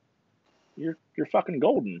this, you're fucking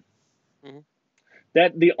golden. Mm-hmm.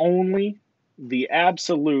 That the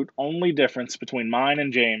absolute only difference between mine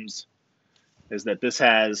and James is that this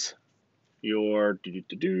has your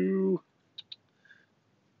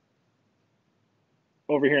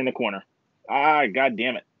over here in the corner. God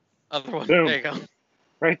damn it. Other one. Boom. There you go.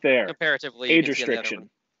 Right there. Comparatively, age restriction.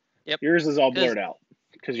 Yep. Yours is all blurred out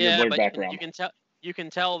because of your blurred background. You can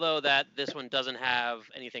tell though that this one doesn't have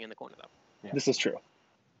anything in the corner though. Yeah. This is true.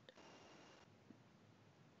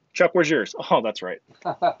 Chuck, where's yours? Oh, that's right.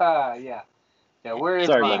 Yeah. Where is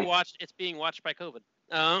Sorry, mine? It's being watched by COVID.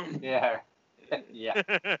 Yeah. Yeah.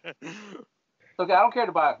 Look, I don't care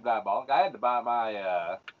to buy it from Diabolic. I had to buy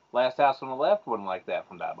my Last House on the Left one like that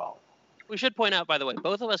from Diabolic. We should point out, by the way,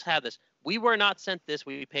 both of us had this. We were not sent this.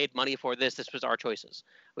 We paid money for this. This was our choices.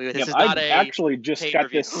 I actually just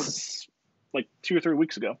got this like 2 or 3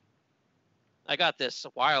 weeks ago. I got this a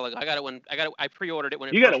while ago. I pre-ordered it when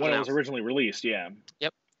it you first got it when announced. It was originally released. Yeah.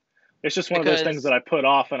 Yep. It's just one of those things that I put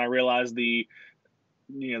off, and I realized the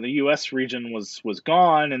U.S. region was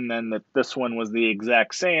gone, and then this one was the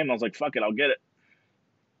exact same. I was like, fuck it, I'll get it.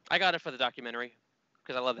 I got it for the documentary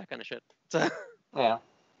because I love that kind of shit. Yeah.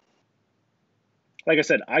 Like I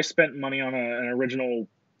said, I spent money on an original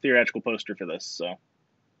theatrical poster for this. So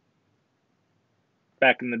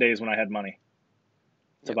back in the days when I had money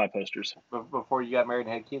to buy posters. Before you got married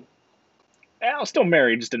and had kids? I was still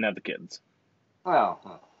married, just didn't have the kids. Oh.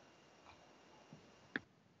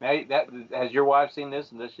 Now, has your wife seen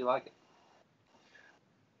this, and does she like it?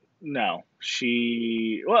 No,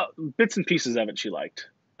 bits and pieces of it she liked.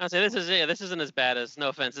 I'll say this isn't as bad as, no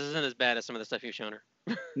offense, this isn't as bad as some of the stuff you've shown her.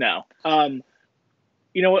 No.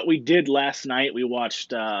 You know what we did last night? We watched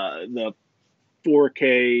the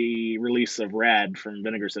 4K release of Rad from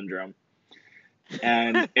Vinegar Syndrome.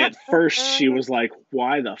 And at first she was like,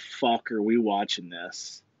 why the fuck are we watching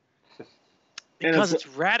this? Because it's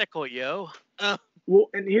radical, yo. Well,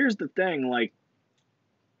 and here's the thing, like,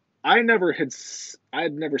 I had never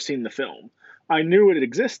seen the film. I knew it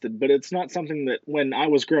existed, but it's not something that when I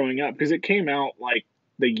was growing up, because it came out like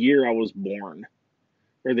the year I was born,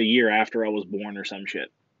 or the year after I was born, or some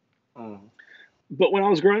shit. But when I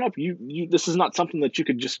was growing up, this is not something that you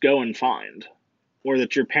could just go and find, or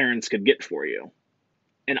that your parents could get for you.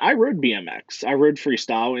 And I rode BMX. I rode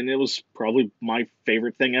freestyle, and it was probably my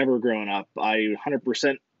favorite thing ever growing up. I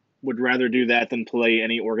 100% would rather do that than play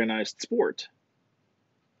any organized sport.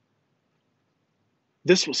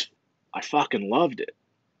 I fucking loved it.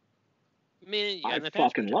 I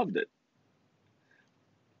fucking loved it.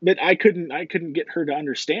 But I couldn't get her to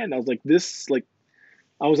understand. I was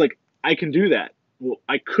like, I can do that. Well,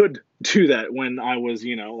 I could do that when I was,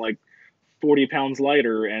 40 pounds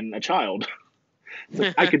lighter and a child. It's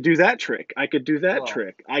like, I could do that trick. I could do that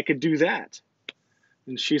trick. I could do that.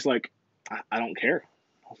 And she's like, I don't care.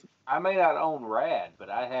 I may not own Rad, but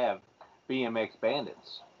I have BMX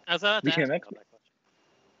Bandits. BMX.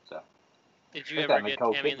 So, did you ever get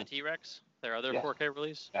Tammy and the T-Rex? Their other 4K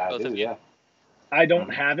release? I do, yeah. I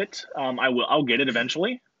don't have it. I'll get it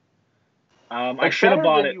eventually. I should have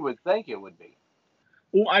bought it. You would think it would be.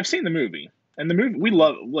 Well, I've seen the movie, and the movie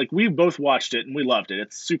we both watched it and we loved it.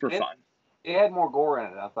 It's super fun. It had more gore in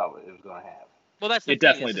it than I thought it was going to have. Well, that's the thing.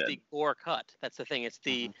 Definitely did. The gore cut. That's the thing. It's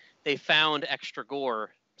they found extra gore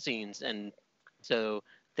scenes, and so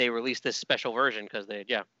they released this special version because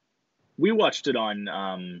We watched it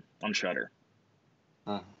on Shudder.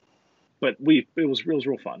 But it was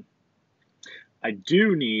real fun.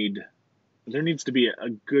 There needs to be a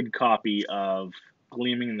good copy of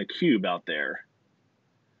Gleaming in the Cube out there,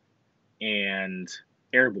 and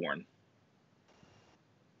Airborne.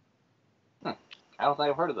 I don't think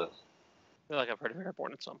I've heard of those. I feel like I've heard of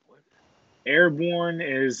Airborne at some point. Airborne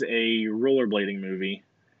is a rollerblading movie,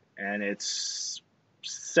 and it's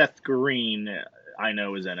Seth Green, I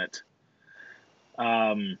know, is in it.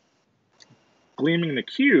 Gleaming in the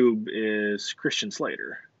Cube is Christian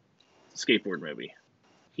Slater. It's a skateboard movie.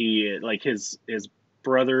 He, his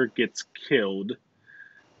brother gets killed,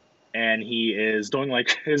 and he is doing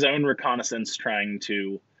his own reconnaissance trying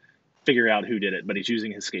to figure out who did it, but he's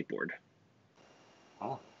using his skateboard.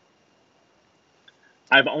 Oh.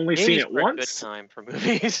 I've only seen it once. Good time for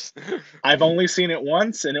movies. I've only seen it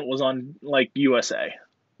once, and it was on USA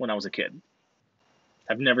when I was a kid.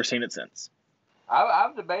 I've never seen it since.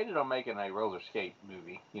 I've debated on making a roller skate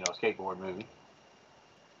movie, skateboard movie.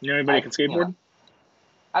 You know anybody can skateboard?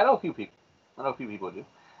 I know a few people. Do.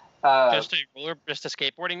 Just a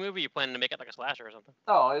skateboarding movie? You planning to make it like a slasher or something?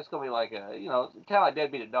 No, it's gonna be like kind of like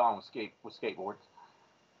Deadbeat at Dawn with skateboards.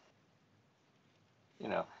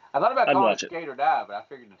 I thought about calling it Skate or Die, but I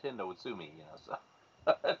figured Nintendo would sue me. So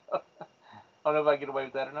I don't know if I can get away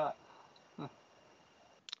with that or not.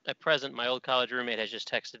 At present, my old college roommate has just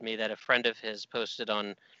texted me that a friend of his posted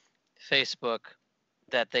on Facebook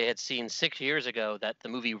that they had seen 6 years ago that the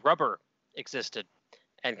movie Rubber existed,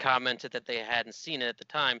 and commented that they hadn't seen it at the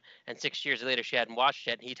time, and 6 years later she hadn't watched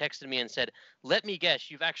it. And he texted me and said, "Let me guess,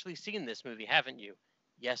 you've actually seen this movie, haven't you?"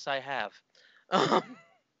 Yes, I have.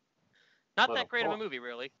 Not that great of a movie,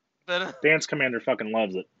 really. But Dance Commander fucking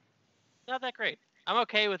loves it. Not that great. I'm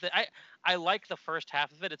okay with it. I like the first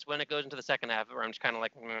half of it. It's when it goes into the second half where I'm just kind of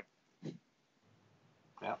like, meh.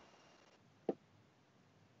 Yeah.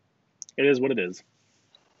 It is what it is.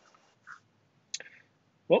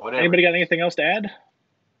 Well, anybody got anything else to add?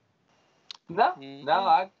 No.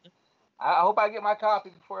 I hope I get my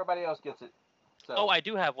copy before everybody else gets it. So. Oh, I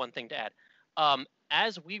do have one thing to add.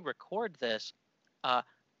 As we record this,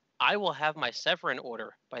 I will have my Severin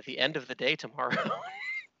order by the end of the day tomorrow.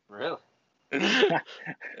 Really?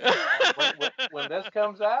 when this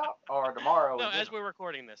comes out, or tomorrow? No, as we're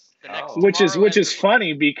recording this. Which is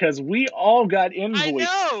funny because we all got invoiced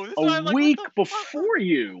a week before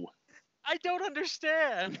you. I don't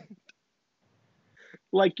understand.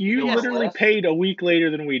 Like, you literally paid a week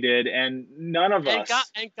later than we did, and none of us.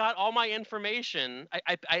 Got all my information.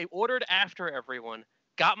 I ordered after everyone.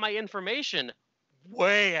 Got my information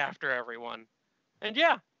way after everyone. And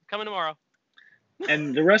yeah, coming tomorrow.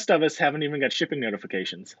 And the rest of us haven't even got shipping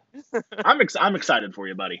notifications. I'm excited for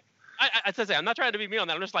you, buddy. I say, I'm not trying to be mean on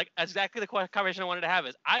that. I'm just like, exactly the conversation I wanted to have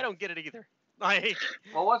is, I don't get it either. Like,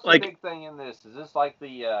 well, what's the big thing in this? Is this like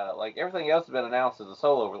the like everything else has been announced as a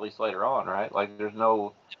solo release later on, right? Like, there's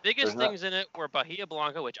no. The biggest things in it were Bahia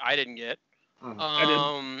Blanca, which I didn't get. I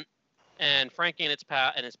didn't. And Frankie and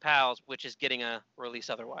his pals, which is getting a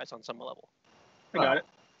release otherwise on some level. I got it.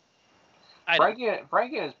 Frankie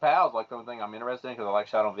and his pals, like, the only thing I'm interested in because I like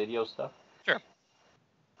shot on video stuff. Sure.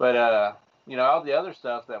 But you know, all the other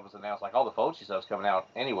stuff that was announced, like all the Fulci stuff's coming out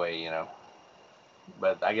anyway, you know.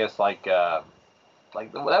 But I guess that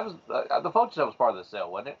was the Fulci stuff was part of the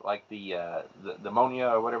sale, wasn't it? Like the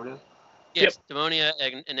Demonia or whatever it is. Yes, yep. Demonia,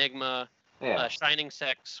 Enigma, Shining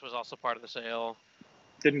Sex was also part of the sale.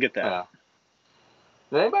 Didn't get that. Yeah.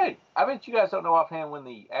 Did anybody? I bet you guys don't know offhand when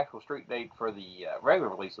the actual street date for the regular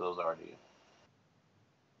release of those are, do you?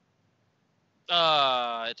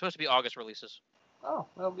 It's supposed to be August releases. Oh,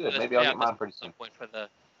 well, good. Maybe I'll get mine pretty soon. Point for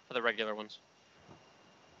the regular ones.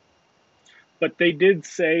 But they did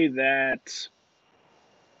say that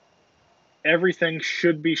everything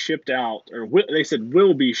should be shipped out, or they said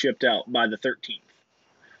will be shipped out by the 13th,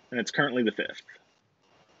 and it's currently the 5th.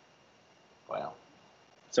 Wow.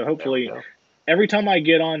 So hopefully, every time I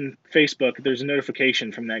get on Facebook, there's a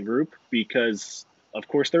notification from that group, because of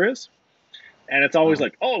course there is. And it's always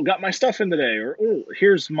like, oh, got my stuff in today, or oh,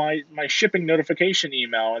 here's my shipping notification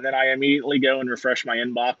email, and then I immediately go and refresh my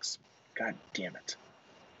inbox. God damn it.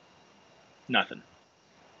 Nothing.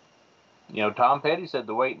 You know, Tom Petty said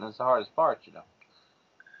the waiting is the hardest part, you know.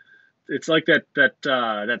 It's like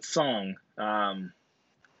that song.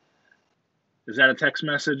 Is that a text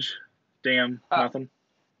message? Damn, nothing.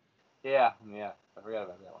 Yeah, I forgot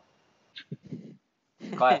about that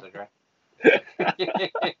one. Classic, right?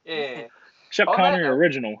 Yeah. Chuck Connery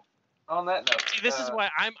original. On that note, see, this is why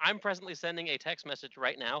I'm presently sending a text message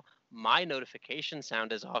right now. My notification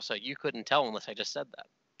sound is off, so you couldn't tell unless I just said that.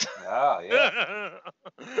 Oh yeah.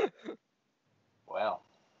 Well.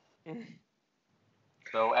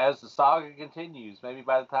 So as the saga continues, maybe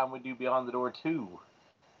by the time we do Beyond the Door 2,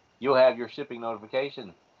 you'll have your shipping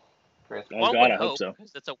notification, Chris. Oh God, I hope so.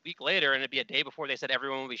 Because it's a week later, and it'd be a day before they said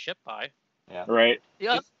everyone will be shipped by. Yeah. Right.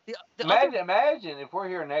 Imagine if we're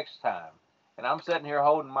here next time, and I'm sitting here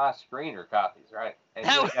holding my screener copies, right?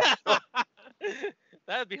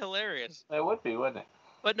 That would be hilarious. It would be, wouldn't it?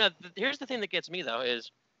 But no, here's the thing that gets me, though,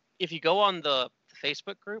 is if you go on the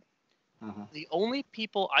Facebook group, the only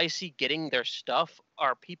people I see getting their stuff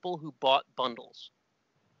are people who bought bundles.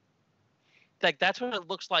 Like, that's what it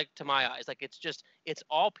looks like to my eyes. Like, it's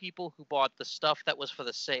all people who bought the stuff that was for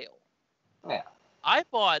the sale. Yeah. I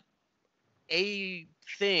bought a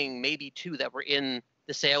thing, maybe two, that were in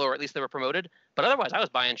the sale, or at least they were promoted. But otherwise, I was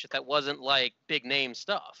buying shit that wasn't like big name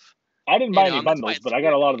stuff. I didn't buy any bundles, but I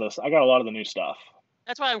got a lot of this. I got a lot of the new stuff.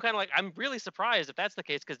 That's why I'm kind of like, I'm really surprised if that's the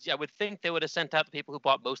case, because I would think they would have sent out the people who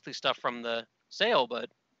bought mostly stuff from the sale, but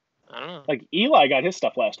I don't know. Like, Eli got his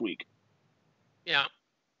stuff last week. Yeah.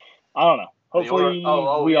 I don't know. Hopefully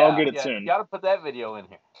we all get it soon. You got to put that video in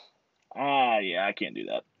here. Yeah, I can't do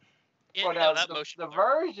that. Yeah, well, now, the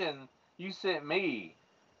version you sent me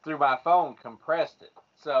through my phone compressed it,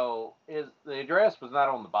 so the address was not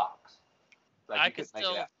on the box. Like, I could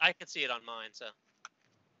see it on mine, so.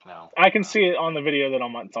 No. I can see it on the video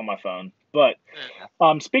that's on my phone. But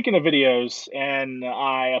speaking of videos, and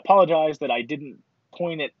I apologize that I didn't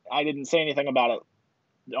say anything about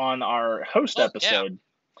it on our host episode.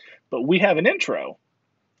 Yeah. But we have an intro,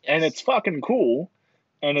 and it's fucking cool,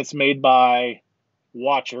 and it's made by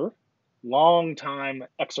Watcher, longtime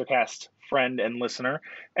Exorcast friend and listener,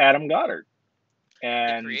 Adam Goddard.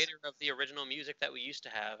 And the creator of the original music that we used to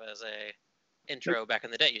have as a intro back in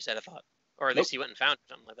the day, you said, I thought. Or at least he went and found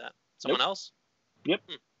something like that. Someone else? Yep.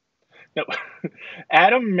 No.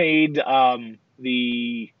 Adam made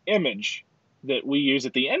the image that we use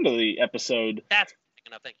at the end of the episode. That's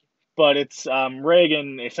enough, thank you. But it's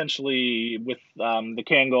Reagan essentially with the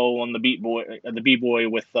Kangol and the B-boy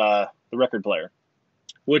with the record player,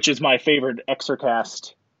 which is my favorite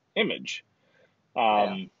Exorcast image.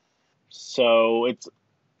 So it's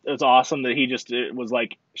it's awesome that he just was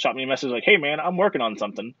like, shot me a message like, hey man, I'm working on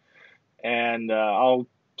something, and I'll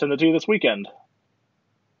send it to you this weekend,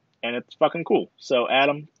 and it's fucking cool. So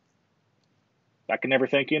Adam, I can never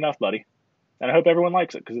thank you enough, buddy, and I hope everyone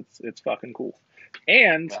likes it because it's fucking cool.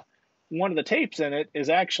 And one of the tapes in it is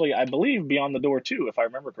actually, I believe, Beyond the Door 2, if I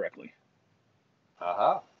remember correctly.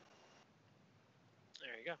 Uh-huh.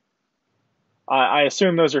 There you go. I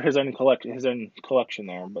assume those are his own collection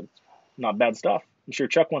there, but not bad stuff. I'm sure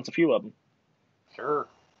Chuck wants a few of them. Sure.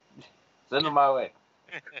 Send them my way.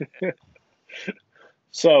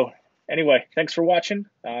 So, anyway, thanks for watching.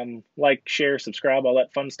 Like, share, subscribe, all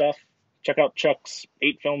that fun stuff. Check out Chuck's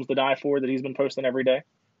 8 Films to Die For that he's been posting every day.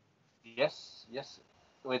 Yes.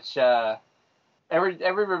 Which,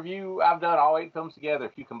 every review I've done, all 8 films together,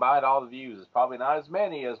 if you combine all the views, it's probably not as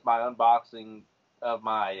many as my unboxing of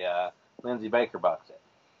my Lindsay Baker box set.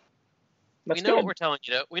 We know what we're telling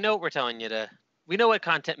you to. We know what we're telling you to. We know what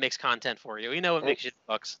content makes content for you. We know what makes you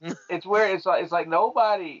bucks. It's where it's like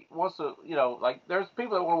nobody wants to, like there's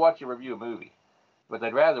people that want to watch you review a movie, but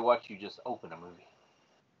they'd rather watch you just open a movie.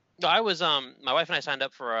 No, I was my wife and I signed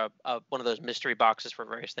up for one of those mystery boxes for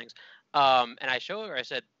various things, and I showed her. I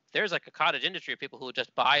said, "There's like a cottage industry of people who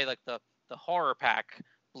just buy like the horror pack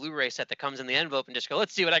Blu-ray set that comes in the envelope and just go,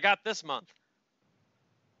 let's see what I got this month."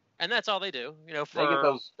 And that's all they do,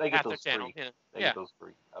 for they get half those their channel. Free. They get those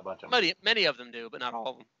free. A bunch of them. Many of them do, but not all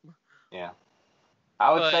of them. Yeah,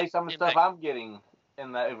 I would say some of the stuff I'm getting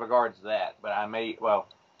in regards to that, but I may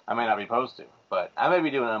not be supposed to, but I may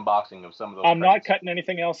be doing an unboxing of some of those. I'm not cutting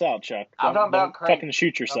anything else out, Chuck. I'm talking about crates. Fucking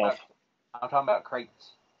shoot yourself. I'm talking about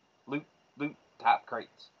crates, loot type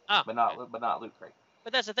crates, but not loot crates.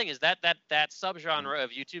 But that's the thing is that subgenre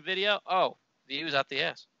of YouTube video. Oh, views out the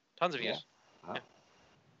ass, tons of views. Yeah.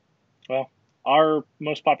 Well, our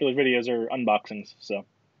most popular videos are unboxings, so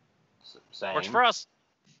same. Works for us.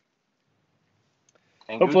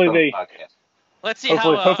 And hopefully they. Let's see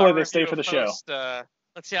hopefully they stay for the show.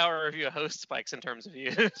 Let's see how our review of Host spikes in terms of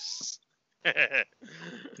views.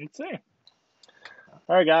 Let's see.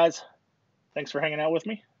 All right, guys. Thanks for hanging out with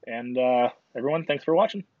me, and everyone, thanks for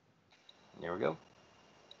watching. Here we go.